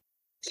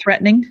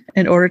 threatening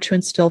in order to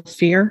instill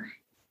fear,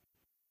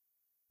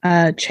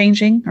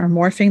 changing or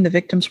morphing the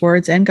victim's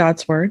words and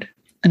God's word,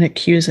 and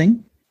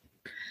accusing,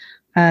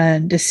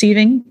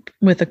 deceiving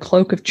with a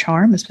cloak of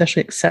charm,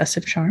 especially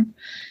excessive charm,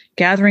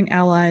 gathering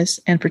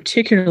allies, and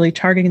particularly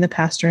targeting the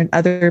pastor and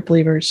other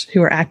believers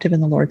who are active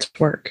in the Lord's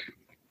work.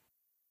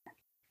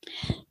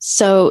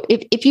 So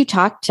if you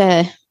talk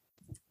to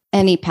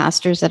any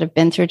pastors that have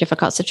been through a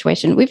difficult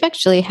situation, we've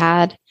actually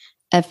had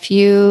a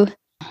few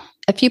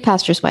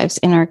pastors' wives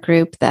in our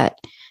group that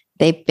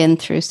they've been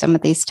through some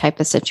of these type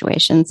of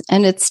situations,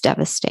 and it's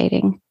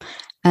devastating.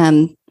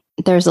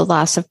 There's a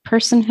loss of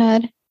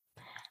personhood,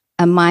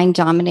 a mind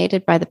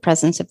dominated by the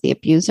presence of the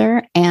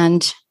abuser,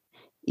 and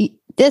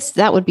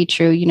that would be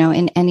true,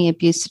 in any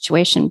abuse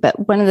situation.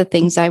 But one of the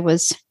things I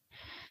was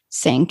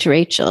saying to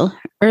Rachel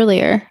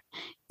earlier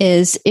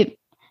is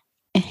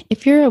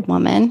if you're a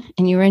woman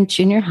and you were in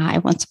junior high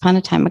once upon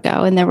a time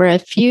ago, and there were a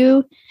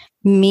few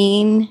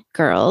mean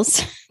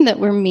girls that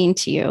were mean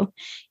to you,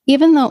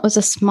 even though it was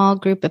a small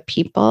group of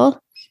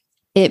people,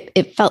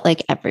 it felt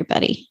like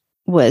everybody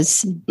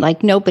was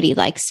like, nobody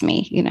likes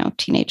me.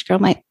 Teenage girl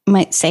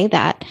might say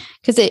that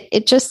because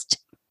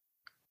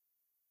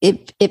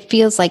it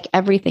feels like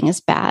everything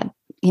is bad,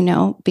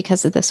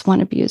 because of this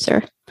one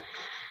abuser.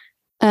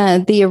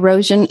 The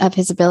erosion of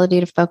his ability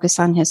to focus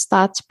on his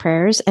thoughts,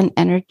 prayers, and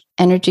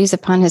energies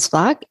upon his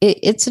flock.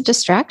 It's a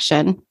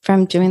distraction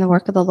from doing the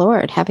work of the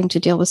Lord, having to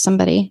deal with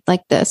somebody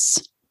like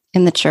this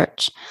in the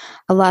church.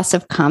 A loss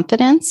of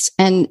confidence.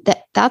 And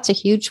that's a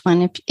huge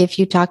one if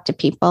you talk to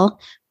people,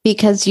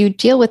 because you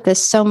deal with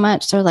this so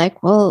much. They're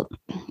like, well,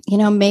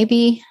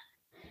 maybe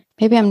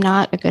I'm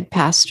not a good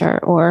pastor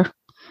or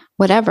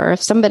whatever.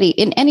 If somebody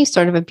in any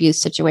sort of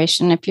abuse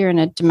situation, if you're in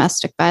a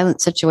domestic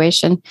violence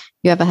situation,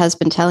 you have a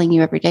husband telling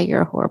you every day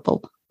you're a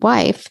horrible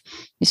wife,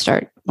 you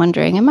start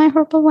wondering, am I a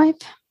horrible wife?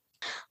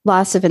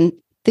 Loss of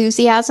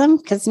enthusiasm,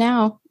 because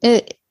now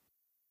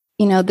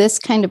this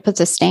kind of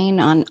puts a stain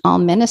on all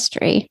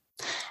ministry.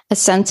 A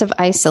sense of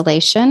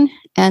isolation.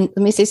 And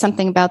let me say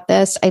something about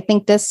this. I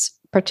think this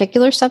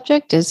particular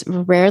subject is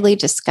rarely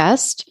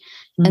discussed.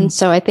 And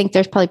so I think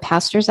there's probably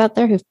pastors out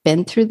there who've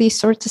been through these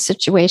sorts of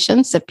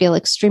situations that feel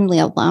extremely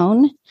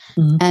alone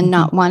and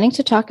not wanting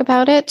to talk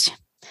about it.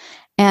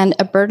 And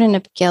a burden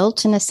of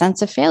guilt and a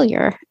sense of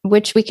failure,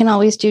 which we can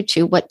always do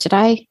too. What did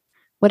I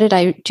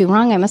do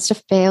wrong? I must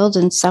have failed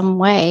in some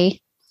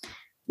way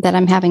that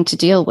I'm having to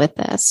deal with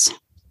this.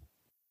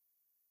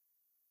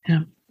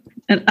 Yeah.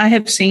 And I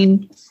have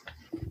seen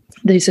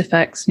these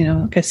effects,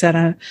 like I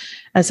said,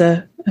 as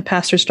a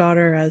pastor's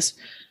daughter, as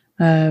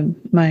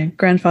my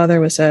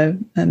grandfather was a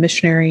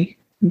missionary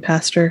and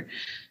pastor.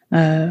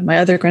 My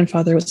other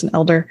grandfather was an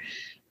elder.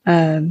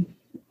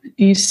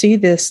 You see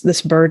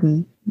this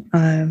burden,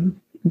 of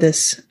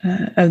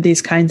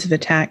these kinds of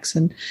attacks,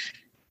 and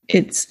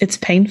it's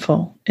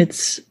painful.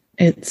 It's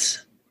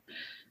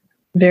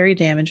very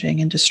damaging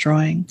and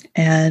destroying.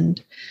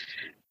 And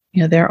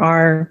there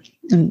are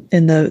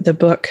in the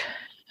book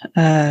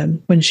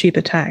When Sheep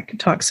Attack, it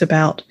talks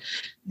about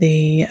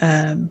the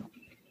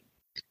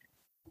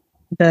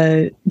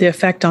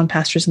effect on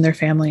pastors and their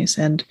families,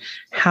 and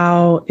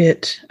how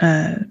it,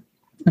 I'm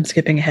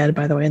skipping ahead,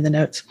 by the way, in the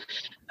notes,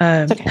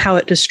 okay. How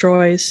it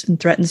destroys and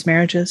threatens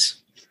marriages,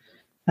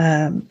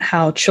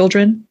 how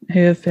children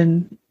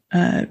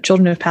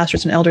of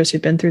pastors and elders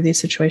who've been through these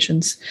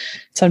situations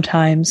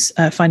sometimes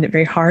find it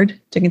very hard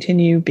to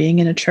continue being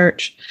in a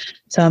church.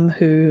 Some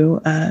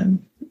who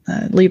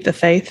leave the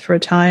faith for a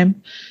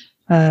time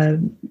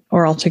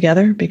or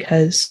altogether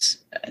because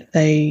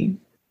they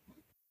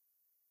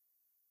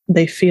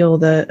feel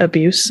the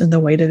abuse and the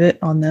weight of it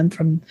on them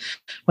from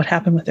what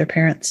happened with their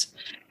parents.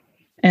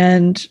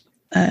 And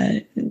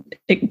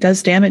it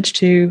does damage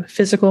to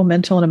physical,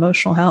 mental, and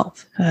emotional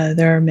health.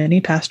 There are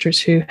many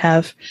pastors who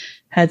have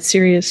had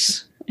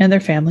serious, and their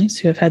families,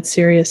 who have had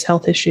serious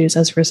health issues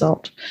as a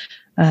result.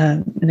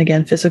 And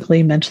again,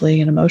 physically,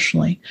 mentally, and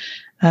emotionally.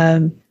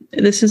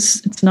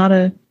 It's not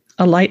a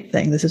light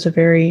thing. This is a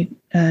very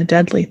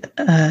deadly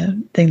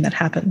thing that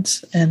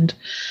happens. And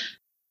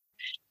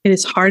it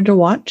is hard to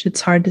watch.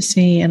 It's hard to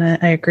see. And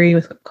I agree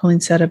with what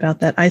Colleen said about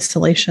that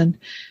isolation.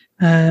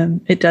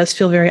 It does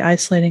feel very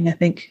isolating, I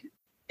think,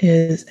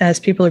 as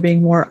people are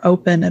being more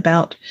open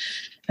about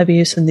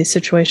abuse in these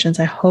situations.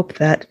 I hope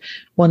that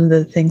one of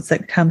the things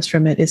that comes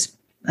from it is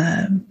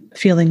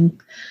feeling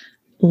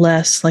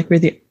less like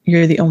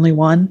you're the only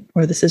one,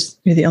 or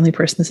you're the only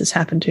person this has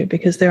happened to,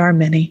 because there are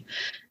many,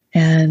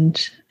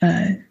 and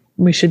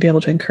we should be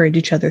able to encourage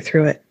each other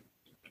through it.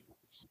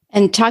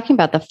 And talking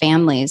about the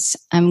families,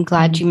 I'm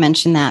glad you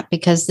mentioned that,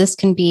 because this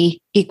can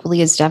be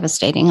equally as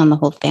devastating on the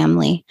whole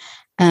family.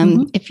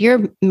 If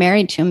you're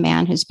married to a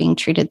man who's being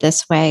treated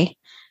this way,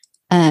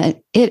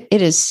 it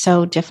is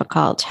so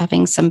difficult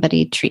having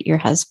somebody treat your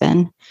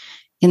husband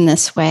in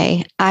this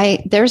way.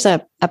 There's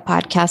a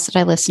podcast that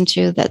I listen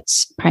to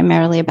that's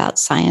primarily about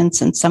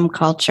science and some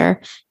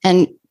culture.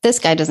 And this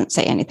guy doesn't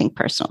say anything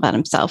personal about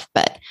himself,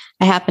 but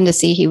I happened to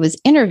see he was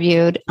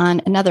interviewed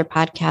on another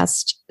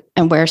podcast,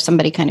 and where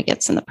somebody kind of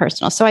gets in the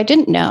personal. So I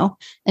didn't know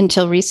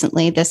until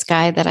recently, this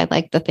guy, that I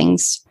like the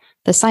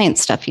science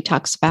stuff he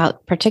talks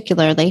about,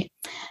 particularly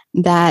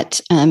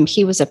that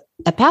he was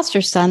a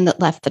pastor's son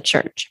that left the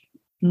church.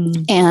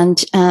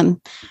 And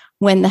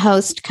when the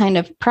host kind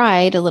of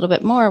pried a little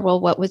bit more, well,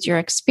 what was your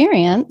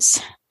experience?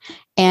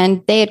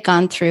 And they had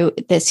gone through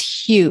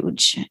this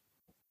huge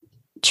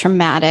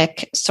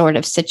traumatic sort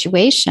of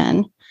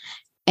situation.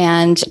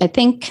 And I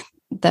think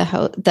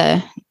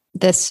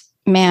this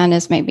man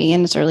is maybe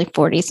in his early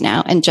 40s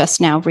now, and just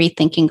now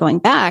rethinking going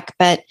back.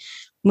 But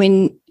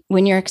when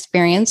your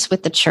experience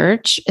with the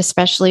church,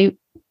 especially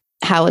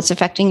how it's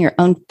affecting your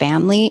own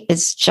family,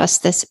 is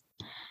just this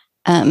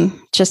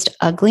just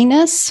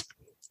ugliness,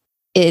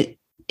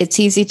 it's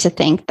easy to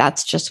think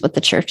that's just what the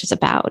church is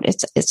about.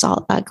 It's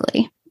all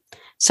ugly.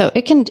 So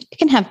it can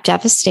have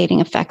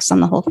devastating effects on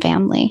the whole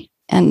family,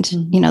 and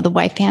the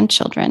wife and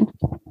children.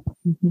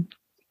 I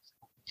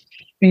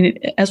mean,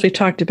 as we've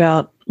talked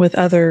about with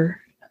other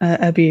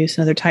abuse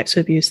and other types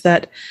of abuse,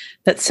 that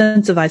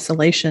sense of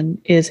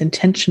isolation is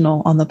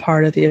intentional on the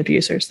part of the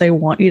abusers. They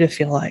want you to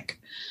feel like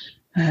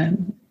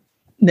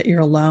that you're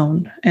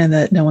alone, and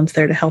that no one's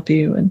there to help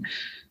you, and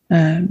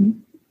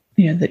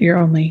that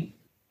you're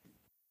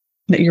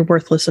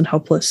worthless and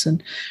hopeless,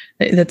 and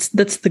that's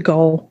the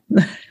goal.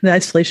 The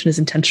isolation is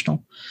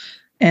intentional,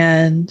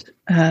 and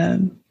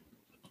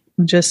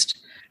just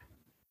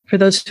for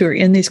those who are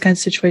in these kinds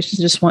of situations,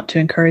 I just want to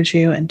encourage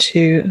you and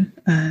to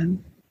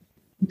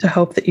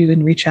hope that you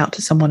can reach out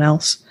to someone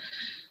else.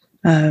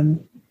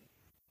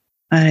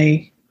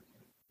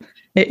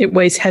 It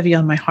weighs heavy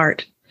on my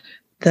heart,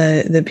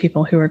 the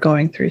people who are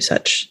going through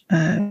such,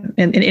 in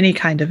any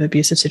kind of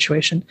abusive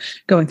situation,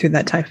 going through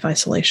that type of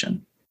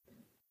isolation.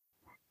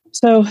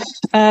 So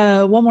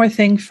one more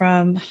thing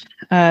from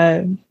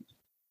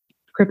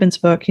Crippen's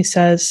book. He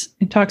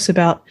talks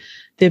about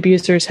the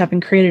abusers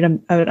having created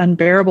an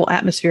unbearable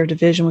atmosphere of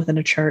division within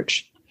a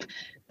church.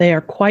 They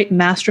are quite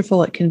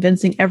masterful at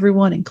convincing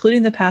everyone,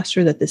 including the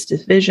pastor, that this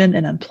division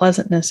and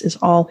unpleasantness is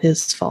all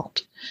his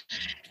fault.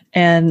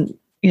 And,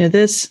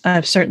 this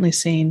I've certainly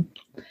seen.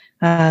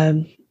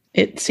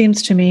 It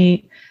seems to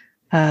me,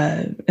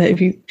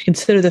 if you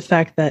consider the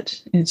fact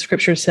that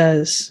Scripture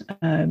says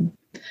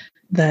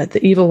that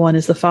the evil one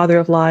is the father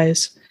of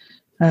lies,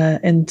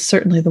 and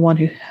certainly the one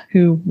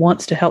who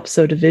wants to help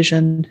sow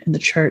division in the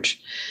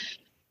church,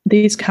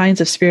 these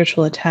kinds of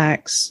spiritual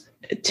attacks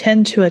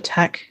tend to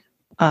attack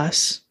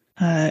us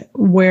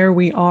where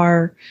we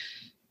are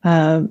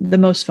the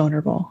most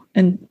vulnerable.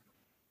 And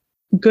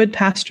good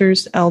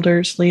pastors,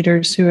 elders,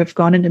 leaders who have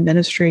gone into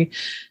ministry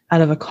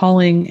out of a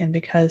calling, and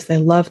because they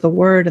love the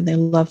word and they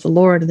love the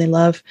Lord and they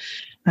love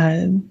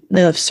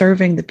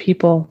serving the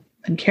people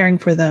and caring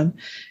for them,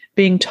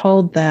 being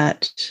told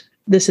that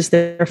this is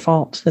their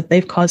fault, that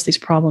they've caused these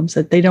problems,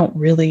 that they don't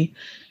really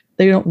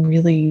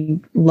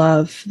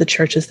love the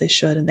church as they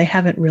should, and they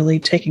haven't really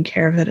taken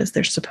care of it as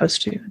they're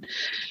supposed to.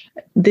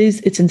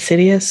 It's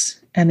insidious,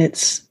 and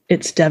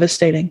it's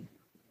devastating,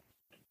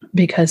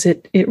 because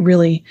it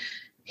really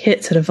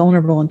hits at a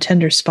vulnerable and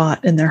tender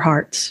spot in their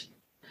hearts.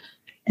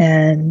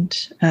 And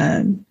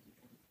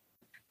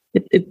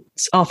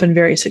it's often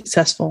very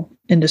successful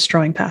in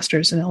destroying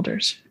pastors and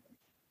elders.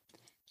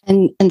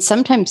 And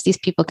sometimes these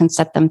people can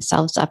set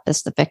themselves up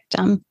as the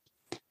victim,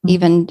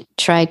 even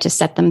try to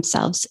set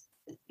themselves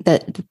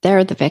that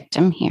they're the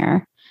victim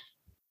here.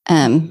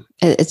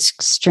 It's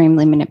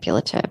extremely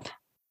manipulative.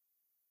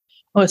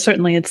 Well,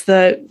 certainly it's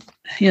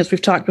as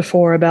we've talked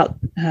before about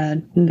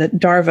the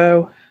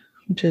DARVO,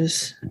 which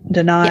is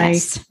deny,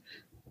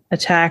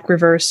 attack,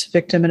 reverse,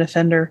 victim, and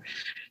offender.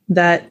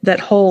 That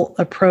whole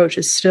approach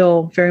is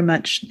still very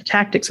much, the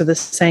tactics are the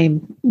same,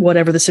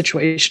 whatever the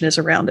situation is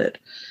around it.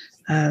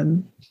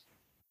 One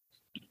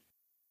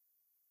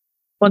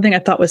thing I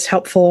thought was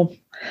helpful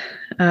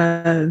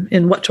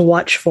in what to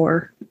watch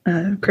for,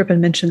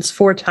 Crippen mentions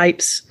 4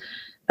 types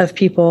of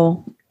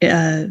people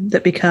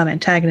that become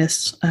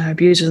antagonists,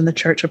 abusers in the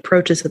church,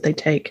 approaches that they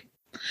take.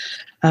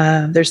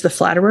 There's the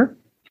flatterer.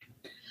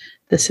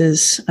 This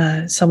is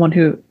someone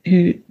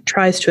who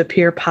tries to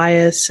appear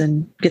pious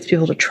and gets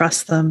people to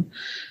trust them.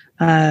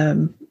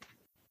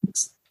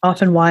 It's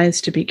often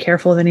wise to be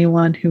careful of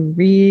anyone who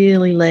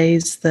really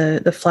lays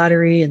the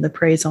flattery and the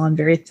praise on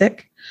very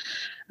thick.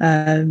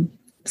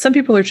 Some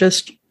people are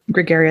just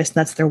gregarious and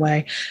that's their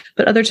way,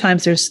 but other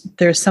times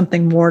there's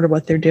something more to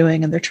what they're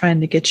doing, and they're trying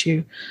to get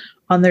you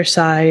on their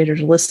side, or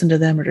to listen to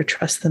them, or to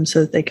trust them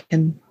so that they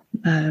can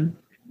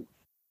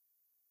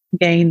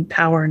gain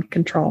power and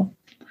control.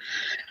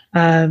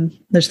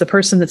 There's the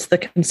person that's the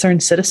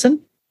concerned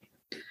citizen.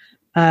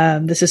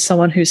 This is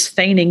someone who's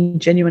feigning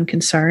genuine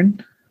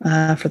concern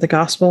for the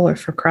gospel or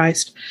for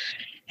Christ.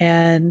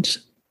 And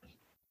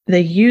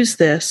they use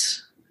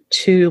this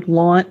to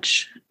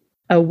launch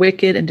a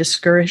wicked and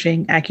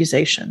discouraging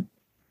accusation.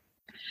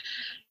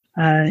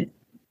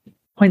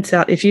 Points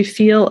out, if you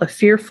feel a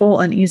fearful,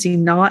 uneasy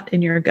knot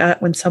in your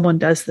gut when someone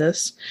does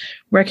this,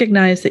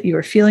 recognize that you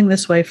are feeling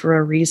this way for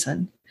a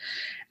reason.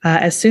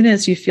 As soon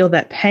as you feel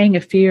that pang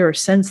of fear or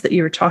sense that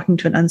you are talking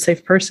to an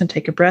unsafe person,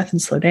 take a breath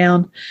and slow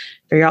down.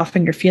 Very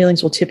often your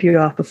feelings will tip you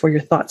off before your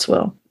thoughts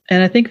will.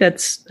 And I think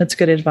that's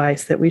good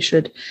advice, that we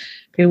should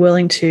be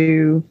willing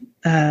to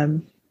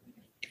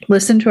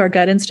listen to our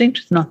gut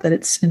instinct. Not that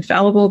it's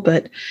infallible,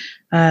 but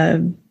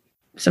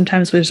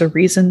sometimes there's a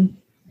reason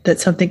that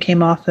something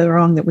came off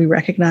wrong that we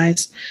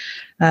recognize.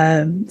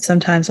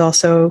 Sometimes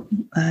also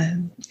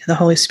the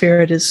Holy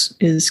Spirit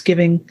is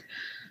giving.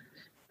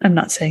 I'm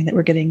not saying that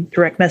we're getting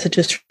direct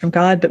messages from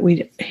God, but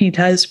He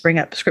does bring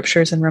up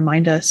scriptures and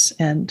remind us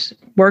and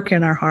work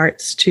in our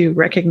hearts to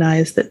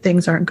recognize that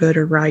things aren't good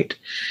or right.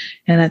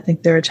 And I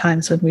think there are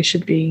times when we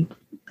should be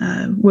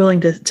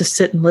willing to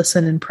sit and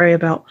listen and pray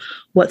about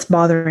what's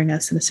bothering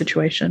us in a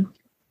situation.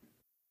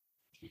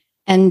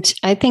 And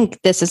I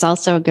think this is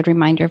also a good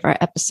reminder of our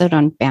episode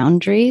on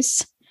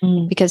boundaries,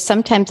 because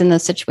sometimes in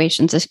those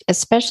situations,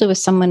 especially with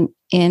someone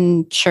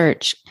in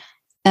church,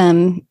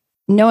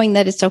 knowing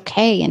that it's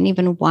okay and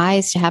even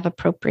wise to have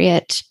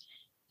appropriate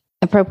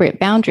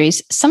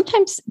boundaries.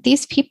 Sometimes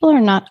these people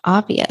are not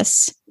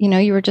obvious.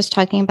 You were just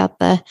talking about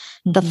the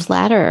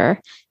flatterer.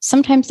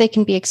 Sometimes they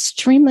can be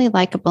extremely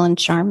likable and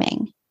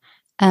charming,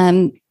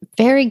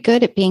 very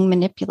good at being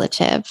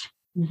manipulative.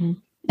 Mm-hmm.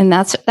 And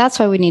that's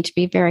why we need to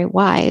be very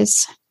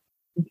wise.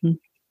 Mm-hmm.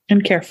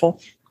 And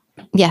careful.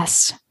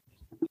 Yes.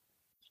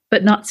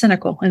 But not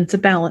cynical. And it's a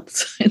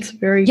balance.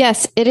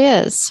 Yes, it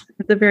is.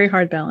 It's a very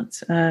hard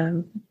balance.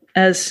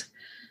 As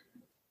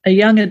a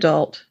young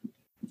adult,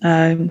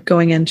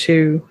 going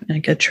into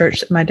a church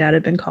that my dad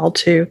had been called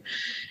to,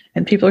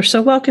 and people are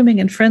so welcoming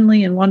and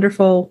friendly and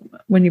wonderful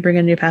when you bring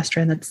a new pastor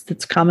in.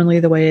 That's commonly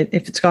the way.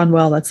 If it's gone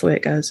well, that's the way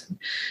it goes.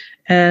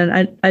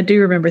 And I do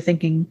remember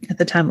thinking at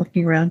the time,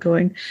 looking around,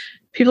 going,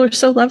 people are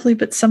so lovely,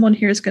 but someone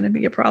here is going to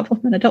be a problem,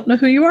 and I don't know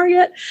who you are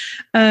yet.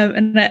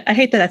 And I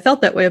hate that I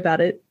felt that way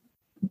about it,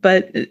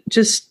 but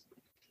just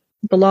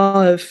the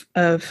law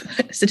of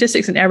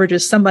statistics and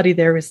averages, somebody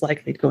there is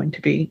likely going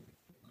to be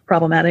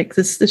problematic.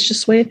 It's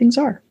just the way things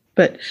are.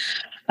 But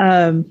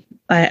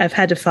I've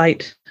had to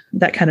fight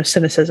that kind of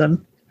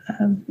cynicism.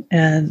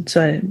 And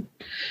so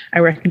I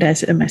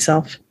recognize it in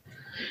myself.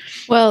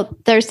 Well,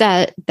 there's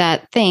that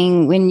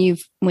thing when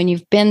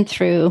you've been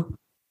through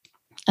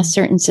a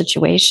certain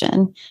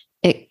situation,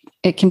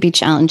 it can be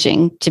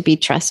challenging to be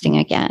trusting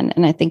again.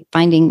 And I think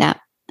finding that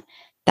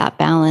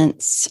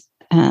balance,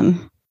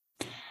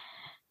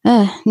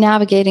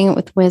 navigating it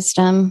with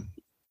wisdom,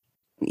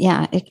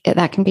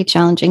 that can be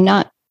challenging.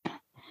 Not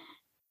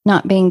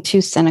being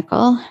too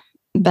cynical,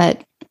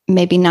 but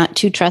maybe not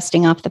too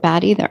trusting off the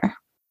bat either.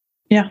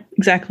 Yeah,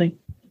 exactly.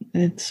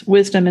 It's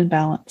wisdom and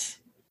balance.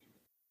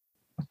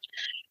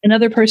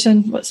 Another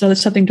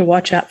something to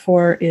watch out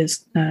for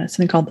is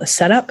something called a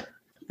setup.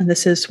 And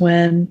this is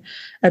when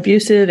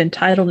abusive,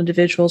 entitled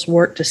individuals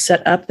work to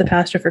set up the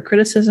pastor for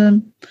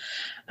criticism.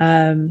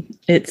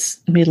 It's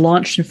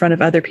launched in front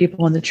of other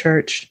people in the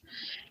church.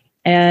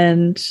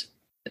 And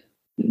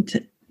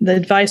the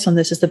advice on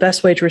this is the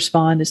best way to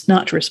respond is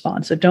not to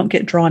respond. So don't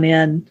get drawn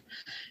in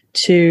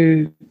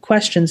to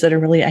questions that are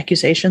really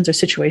accusations, or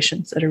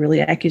situations that are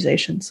really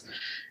accusations.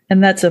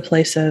 And that's a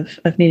place of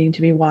needing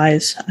to be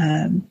wise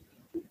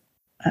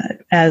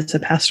as a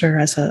pastor,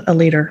 as a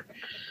leader,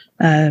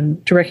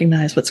 to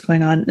recognize what's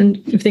going on. And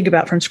you think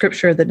about from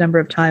Scripture the number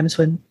of times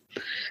when,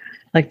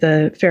 like,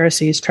 the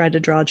Pharisees tried to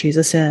draw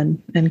Jesus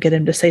in and get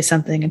him to say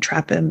something and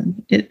trap him.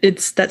 And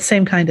it's that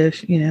same kind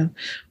of,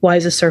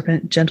 wise as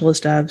serpent, gentle as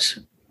doves,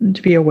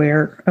 to be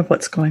aware of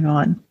what's going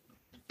on.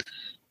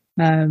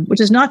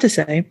 Which is not to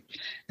say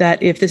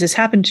that if this has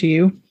happened to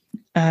you,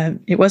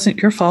 it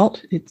wasn't your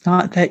fault. It's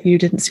not that you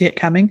didn't see it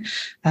coming.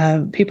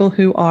 People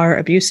who are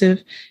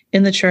abusive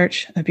in the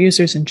church,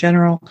 abusers in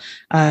general,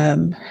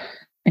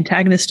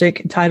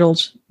 antagonistic,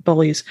 entitled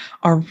bullies,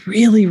 are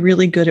really,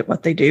 really good at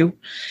what they do,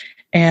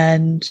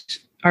 and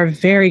are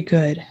very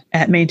good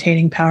at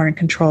maintaining power and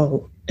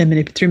control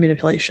through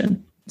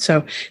manipulation.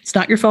 So it's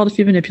not your fault if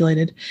you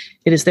manipulated.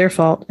 It is their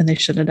fault, and they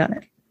shouldn't have done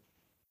it.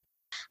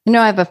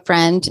 I have a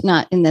friend,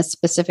 not in this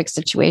specific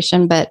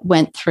situation, but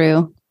went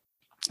through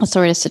a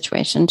sort of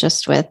situation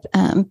just with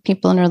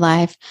people in her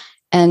life.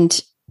 And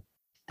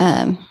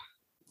the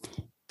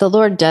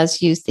Lord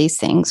does use these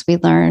things. We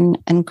learn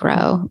and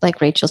grow.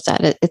 Like Rachel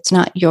said, it's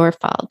not your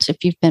fault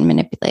if you've been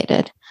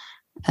manipulated.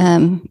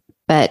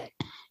 But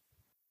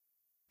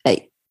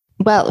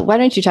why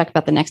don't you talk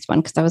about the next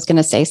one? Because I was going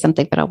to say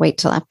something, but I'll wait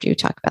till after you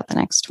talk about the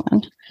next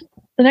one.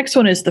 The next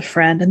one is the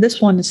friend, and this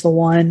one is the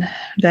one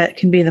that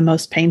can be the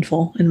most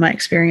painful in my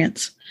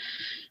experience,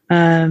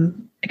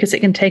 because it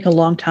can take a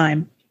long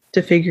time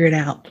to figure it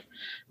out.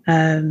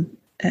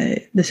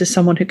 This is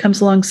someone who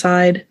comes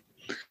alongside,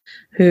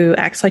 who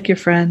acts like your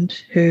friend,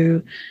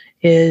 who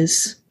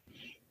is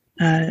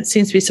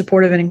seems to be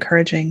supportive and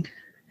encouraging,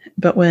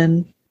 but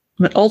when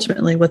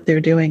ultimately what they're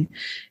doing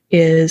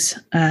is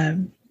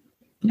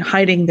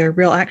hiding their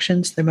real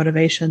actions, their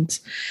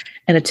motivations,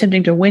 and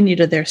attempting to win you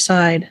to their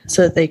side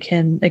so that they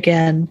can,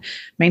 again,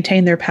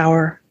 maintain their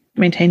power,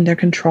 maintain their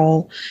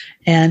control,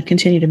 and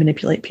continue to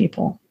manipulate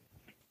people.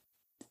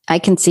 I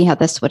can see how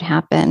this would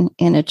happen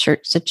in a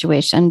church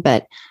situation,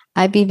 but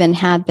I've even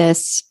had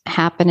this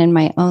happen in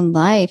my own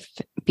life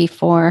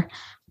before,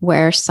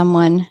 where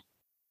someone,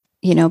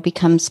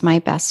 becomes my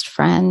best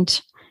friend.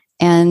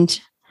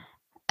 And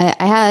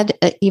I had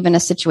even a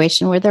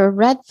situation where there were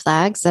red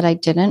flags that I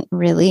didn't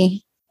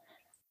really,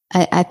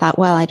 I thought,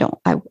 well, I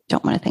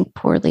don't want to think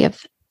poorly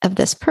of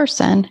this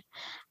person.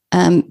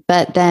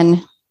 But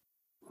then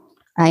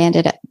I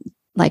ended up,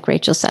 like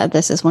Rachel said,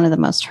 this is one of the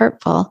most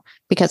hurtful,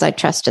 because I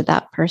trusted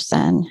that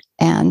person.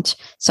 And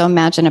so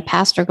imagine a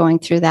pastor going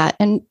through that.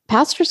 And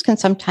pastors can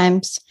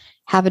sometimes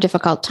have a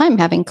difficult time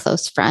having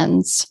close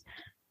friends,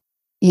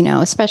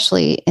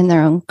 especially in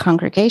their own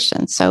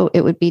congregation. So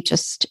it would be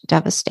just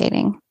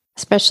devastating,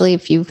 especially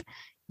if you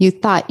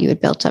thought you had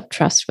built up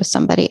trust with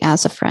somebody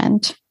as a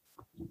friend.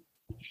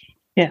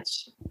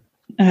 Yes.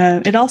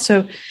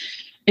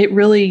 It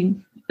really,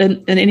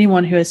 and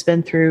anyone who has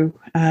been through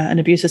an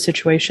abusive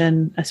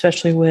situation,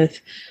 especially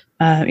with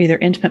either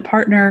intimate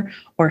partner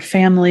or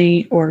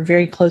family or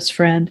very close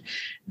friend,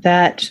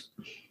 that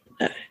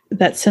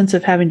sense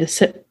of having to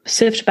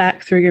sift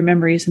back through your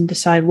memories and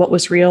decide what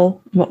was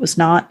real, what was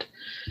not.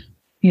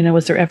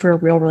 Was there ever a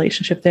real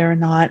relationship there or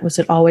not? Was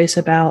it always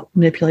about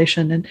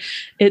manipulation? And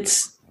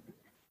it's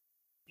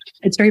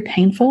very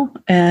painful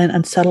and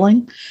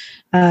unsettling.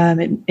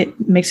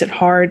 It makes it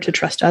hard to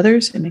trust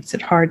others. It makes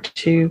it hard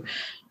to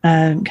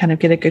kind of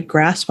get a good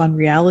grasp on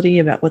reality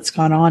about what's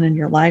gone on in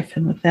your life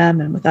and with them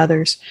and with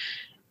others.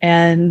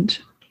 And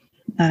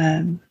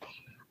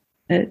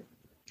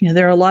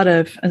there are a lot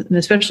of, and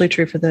especially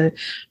true for the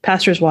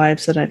pastors'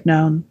 wives that I've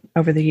known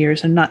over the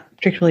years, and not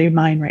particularly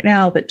mine right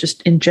now, but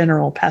just in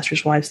general,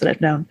 pastors' wives that I've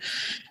known.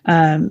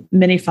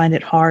 Many find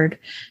it hard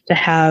to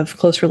have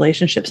close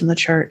relationships in the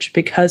church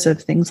because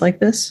of things like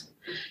this,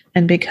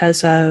 and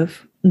because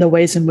of the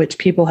ways in which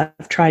people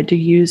have tried to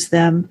use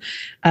them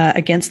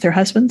against their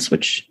husbands,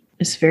 which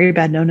is a very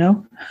bad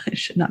no-no. It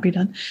should not be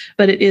done.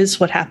 But it is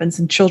what happens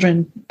in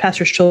children,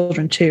 pastors'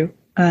 children too,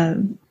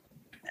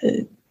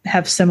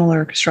 have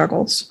similar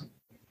struggles.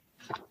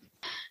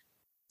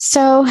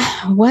 So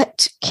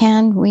what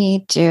can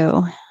we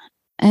do?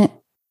 And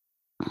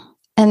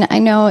I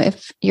know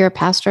if you're a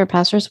pastor or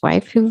pastor's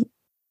wife who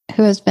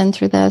has been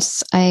through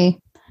this, I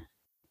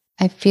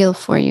feel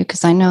for you,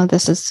 because I know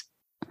this is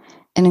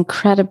an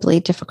incredibly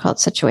difficult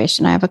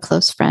situation. I have a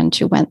close friend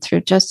who went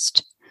through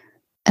just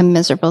a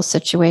miserable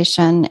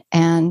situation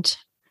and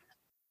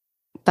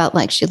felt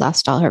like she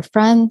lost all her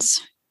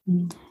friends.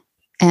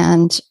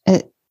 And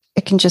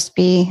it can just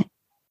be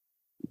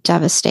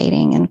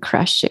devastating and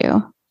crush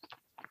you.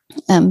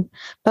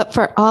 But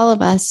for all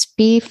of us,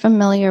 be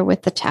familiar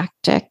with the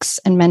tactics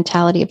and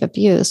mentality of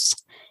abuse,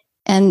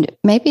 and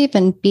maybe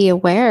even be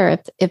aware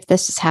if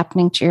this is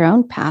happening to your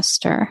own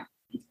pastor.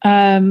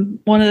 One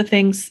of the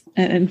things,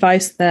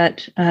 advice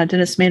that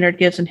Dennis Maynard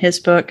gives in his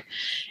book,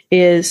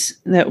 is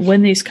that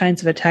when these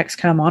kinds of attacks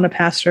come on a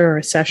pastor or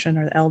a session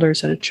or the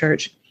elders at a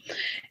church,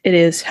 it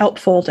is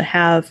helpful to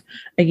have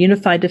a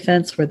unified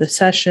defense where the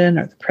session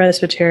or the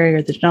presbytery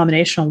or the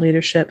denominational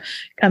leadership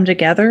come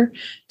together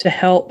to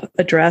help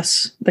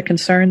address the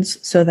concerns,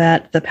 so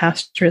that the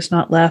pastor is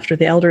not left, or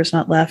the elder is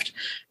not left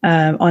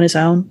on his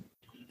own.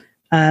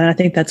 And I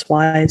think that's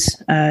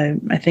wise.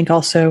 I think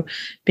also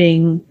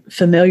being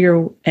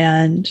familiar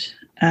and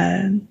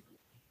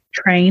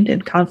trained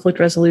in conflict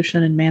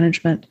resolution and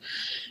management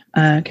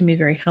can be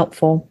very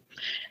helpful.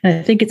 And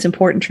I think it's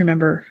important to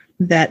remember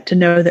to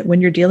know that when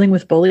you're dealing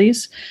with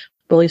bullies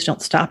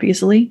don't stop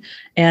easily,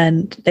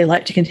 and they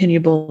like to continue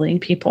bullying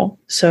people.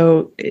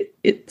 So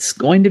it's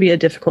going to be a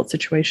difficult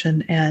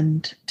situation,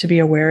 and to be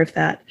aware of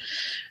that.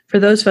 For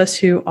those of us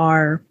who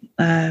are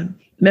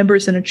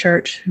members in a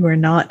church who are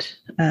not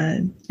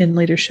in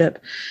leadership,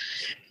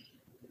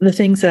 the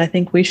things that I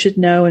think we should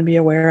know and be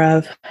aware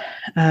of,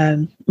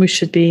 we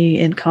should be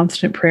in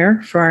constant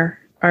prayer for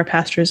our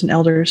pastors and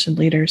elders and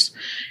leaders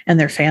and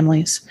their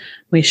families.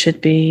 We should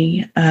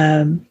be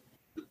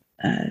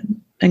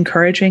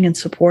encouraging and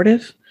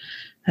supportive,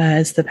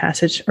 as the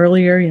passage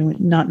earlier,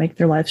 not make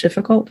their lives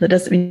difficult. That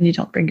doesn't mean you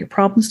don't bring your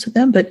problems to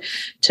them, but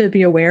to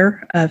be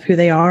aware of who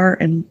they are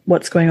and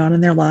what's going on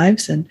in their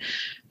lives, and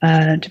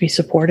to be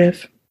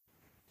supportive,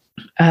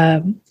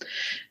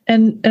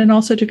 and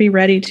also to be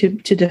ready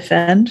to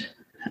defend,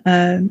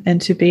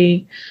 and to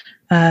be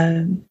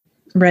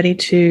ready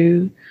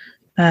to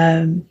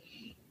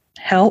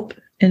help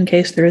in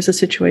case there is a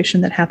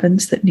situation that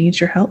happens that needs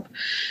your help.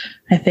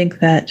 I think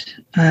that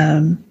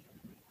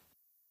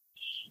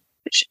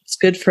it's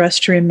good for us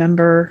to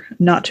remember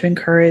not to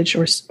encourage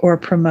or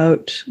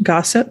promote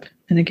gossip.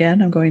 And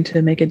again, I'm going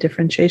to make a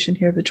differentiation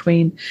here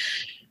between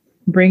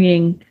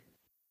bringing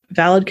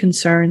valid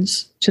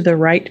concerns to the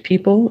right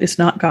people is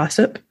not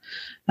gossip.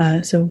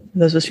 So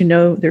those of us who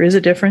know there is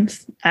a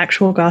difference,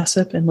 actual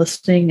gossip and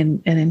listening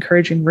and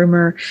encouraging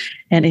rumor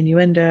and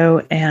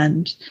innuendo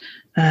and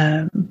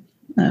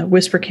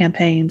whisper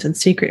campaigns and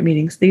secret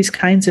meetings, these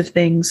kinds of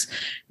things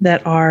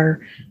that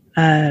are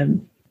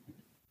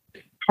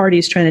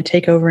parties trying to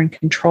take over and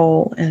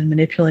control and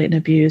manipulate and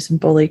abuse and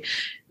bully.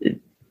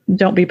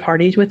 Don't be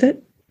party with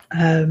it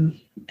and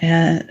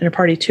a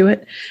party to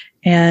it,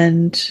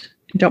 and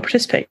don't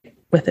participate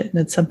with it.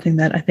 And it's something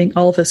that I think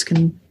all of us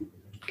can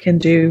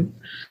do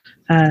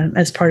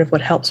as part of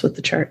what helps with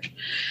the church.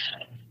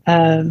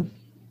 But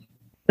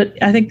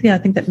I think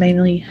that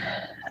mainly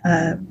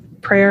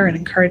prayer and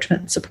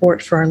encouragement and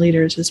support for our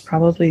leaders is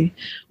probably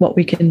what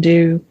we can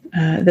do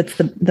that's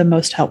the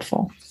most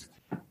helpful.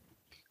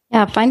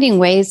 Yeah, finding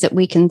ways that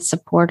we can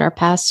support our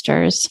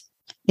pastors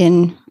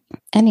in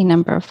any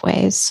number of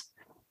ways,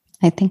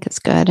 I think is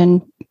good,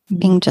 and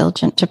being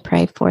diligent to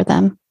pray for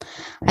them.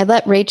 I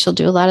let Rachel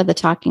do a lot of the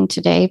talking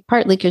today,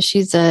 partly because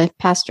she's a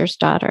pastor's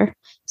daughter.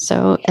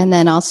 So, and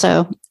then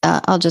also,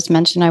 I'll just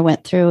mention I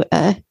went through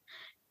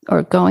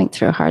going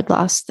through a hard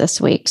loss this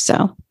week.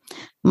 So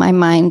my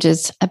mind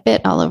is a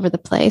bit all over the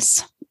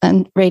place.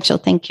 And Rachel,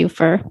 thank you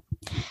for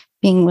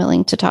being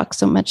willing to talk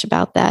so much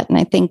about that. And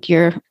I think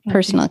your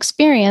personal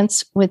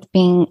experience with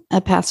being a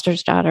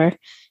pastor's daughter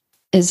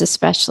is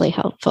especially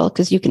helpful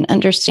because you can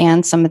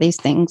understand some of these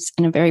things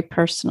in a very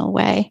personal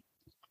way.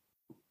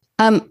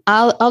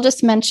 I'll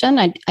just mention,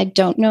 I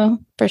don't know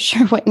for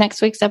sure what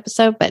next week's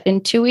episode, but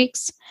in 2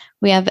 weeks,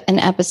 we have an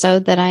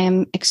episode that I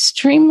am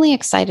extremely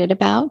excited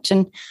about.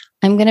 And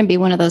I'm going to be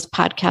one of those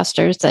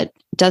podcasters that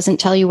doesn't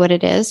tell you what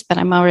it is, but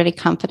I'm already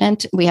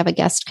confident. We have a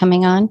guest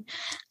coming on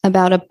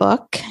about a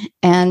book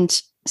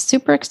and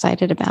super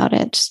excited about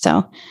it.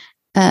 So,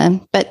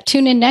 but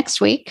tune in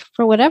next week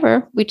for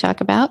whatever we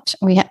talk about.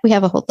 We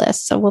have a whole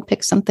list, so we'll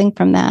pick something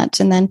from that.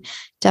 And then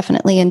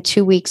definitely in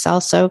 2 weeks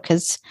also,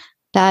 because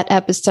that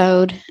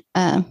episode,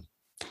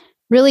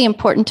 really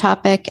important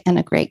topic and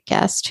a great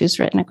guest who's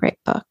written a great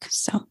book.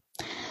 So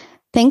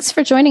thanks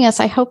for joining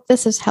us. I hope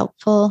this is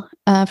helpful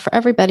for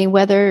everybody,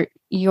 whether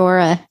you're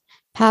a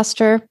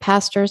pastor,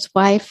 pastor's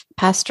wife,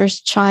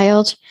 pastor's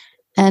child,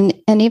 and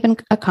even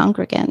a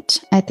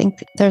congregant. I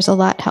think there's a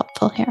lot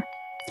helpful here.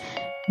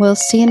 We'll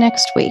see you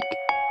next week.